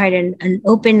open heart and an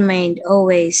open mind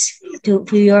always to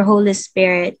your Holy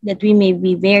Spirit, that we may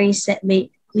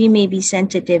be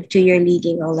sensitive to your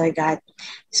leading, oh Lord God,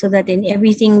 so that in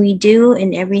everything we do,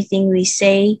 in everything we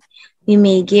say, we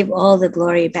may give all the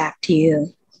glory back to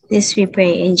you. This we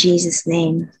pray in Jesus'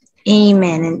 name.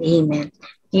 Amen and amen.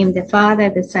 In the Father,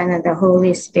 the Son, and the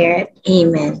Holy Spirit.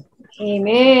 Amen.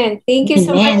 Amen. Thank you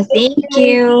so much. Thank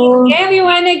you.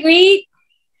 Everyone agree?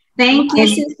 Thank you,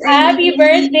 Sis Happy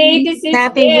birthday to Sis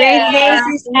Happy birthday,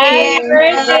 Sis Happy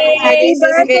birthday. Happy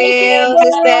birthday,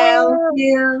 Thank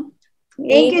you.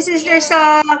 Thank you, Sister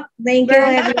Sok. Thank you,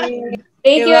 everyone.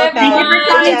 Thank you, everyone. Thank you for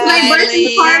coming to my birthday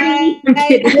party.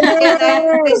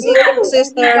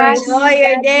 Sisters. Enjoy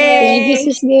your day. Thank you,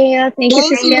 Sis Gail. Thank you,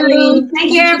 Sis Kelly. Thank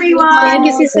you, everyone. Thank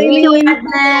you, Sis Aileen. God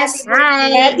bless.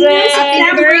 God bless.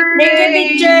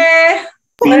 Picture.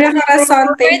 Maria Corazon,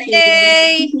 thank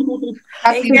you.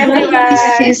 Happy birthday,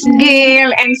 Sis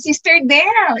Gail and Sister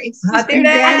Dale. It's Sister Dale.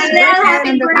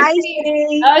 Happy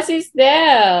birthday. Oh, Sis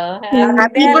Del.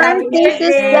 Happy birthday,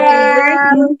 sister.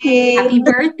 Happy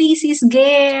birthday, Sis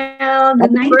Gail.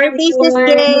 Happy birthday, sis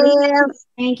Gail.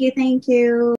 Thank you.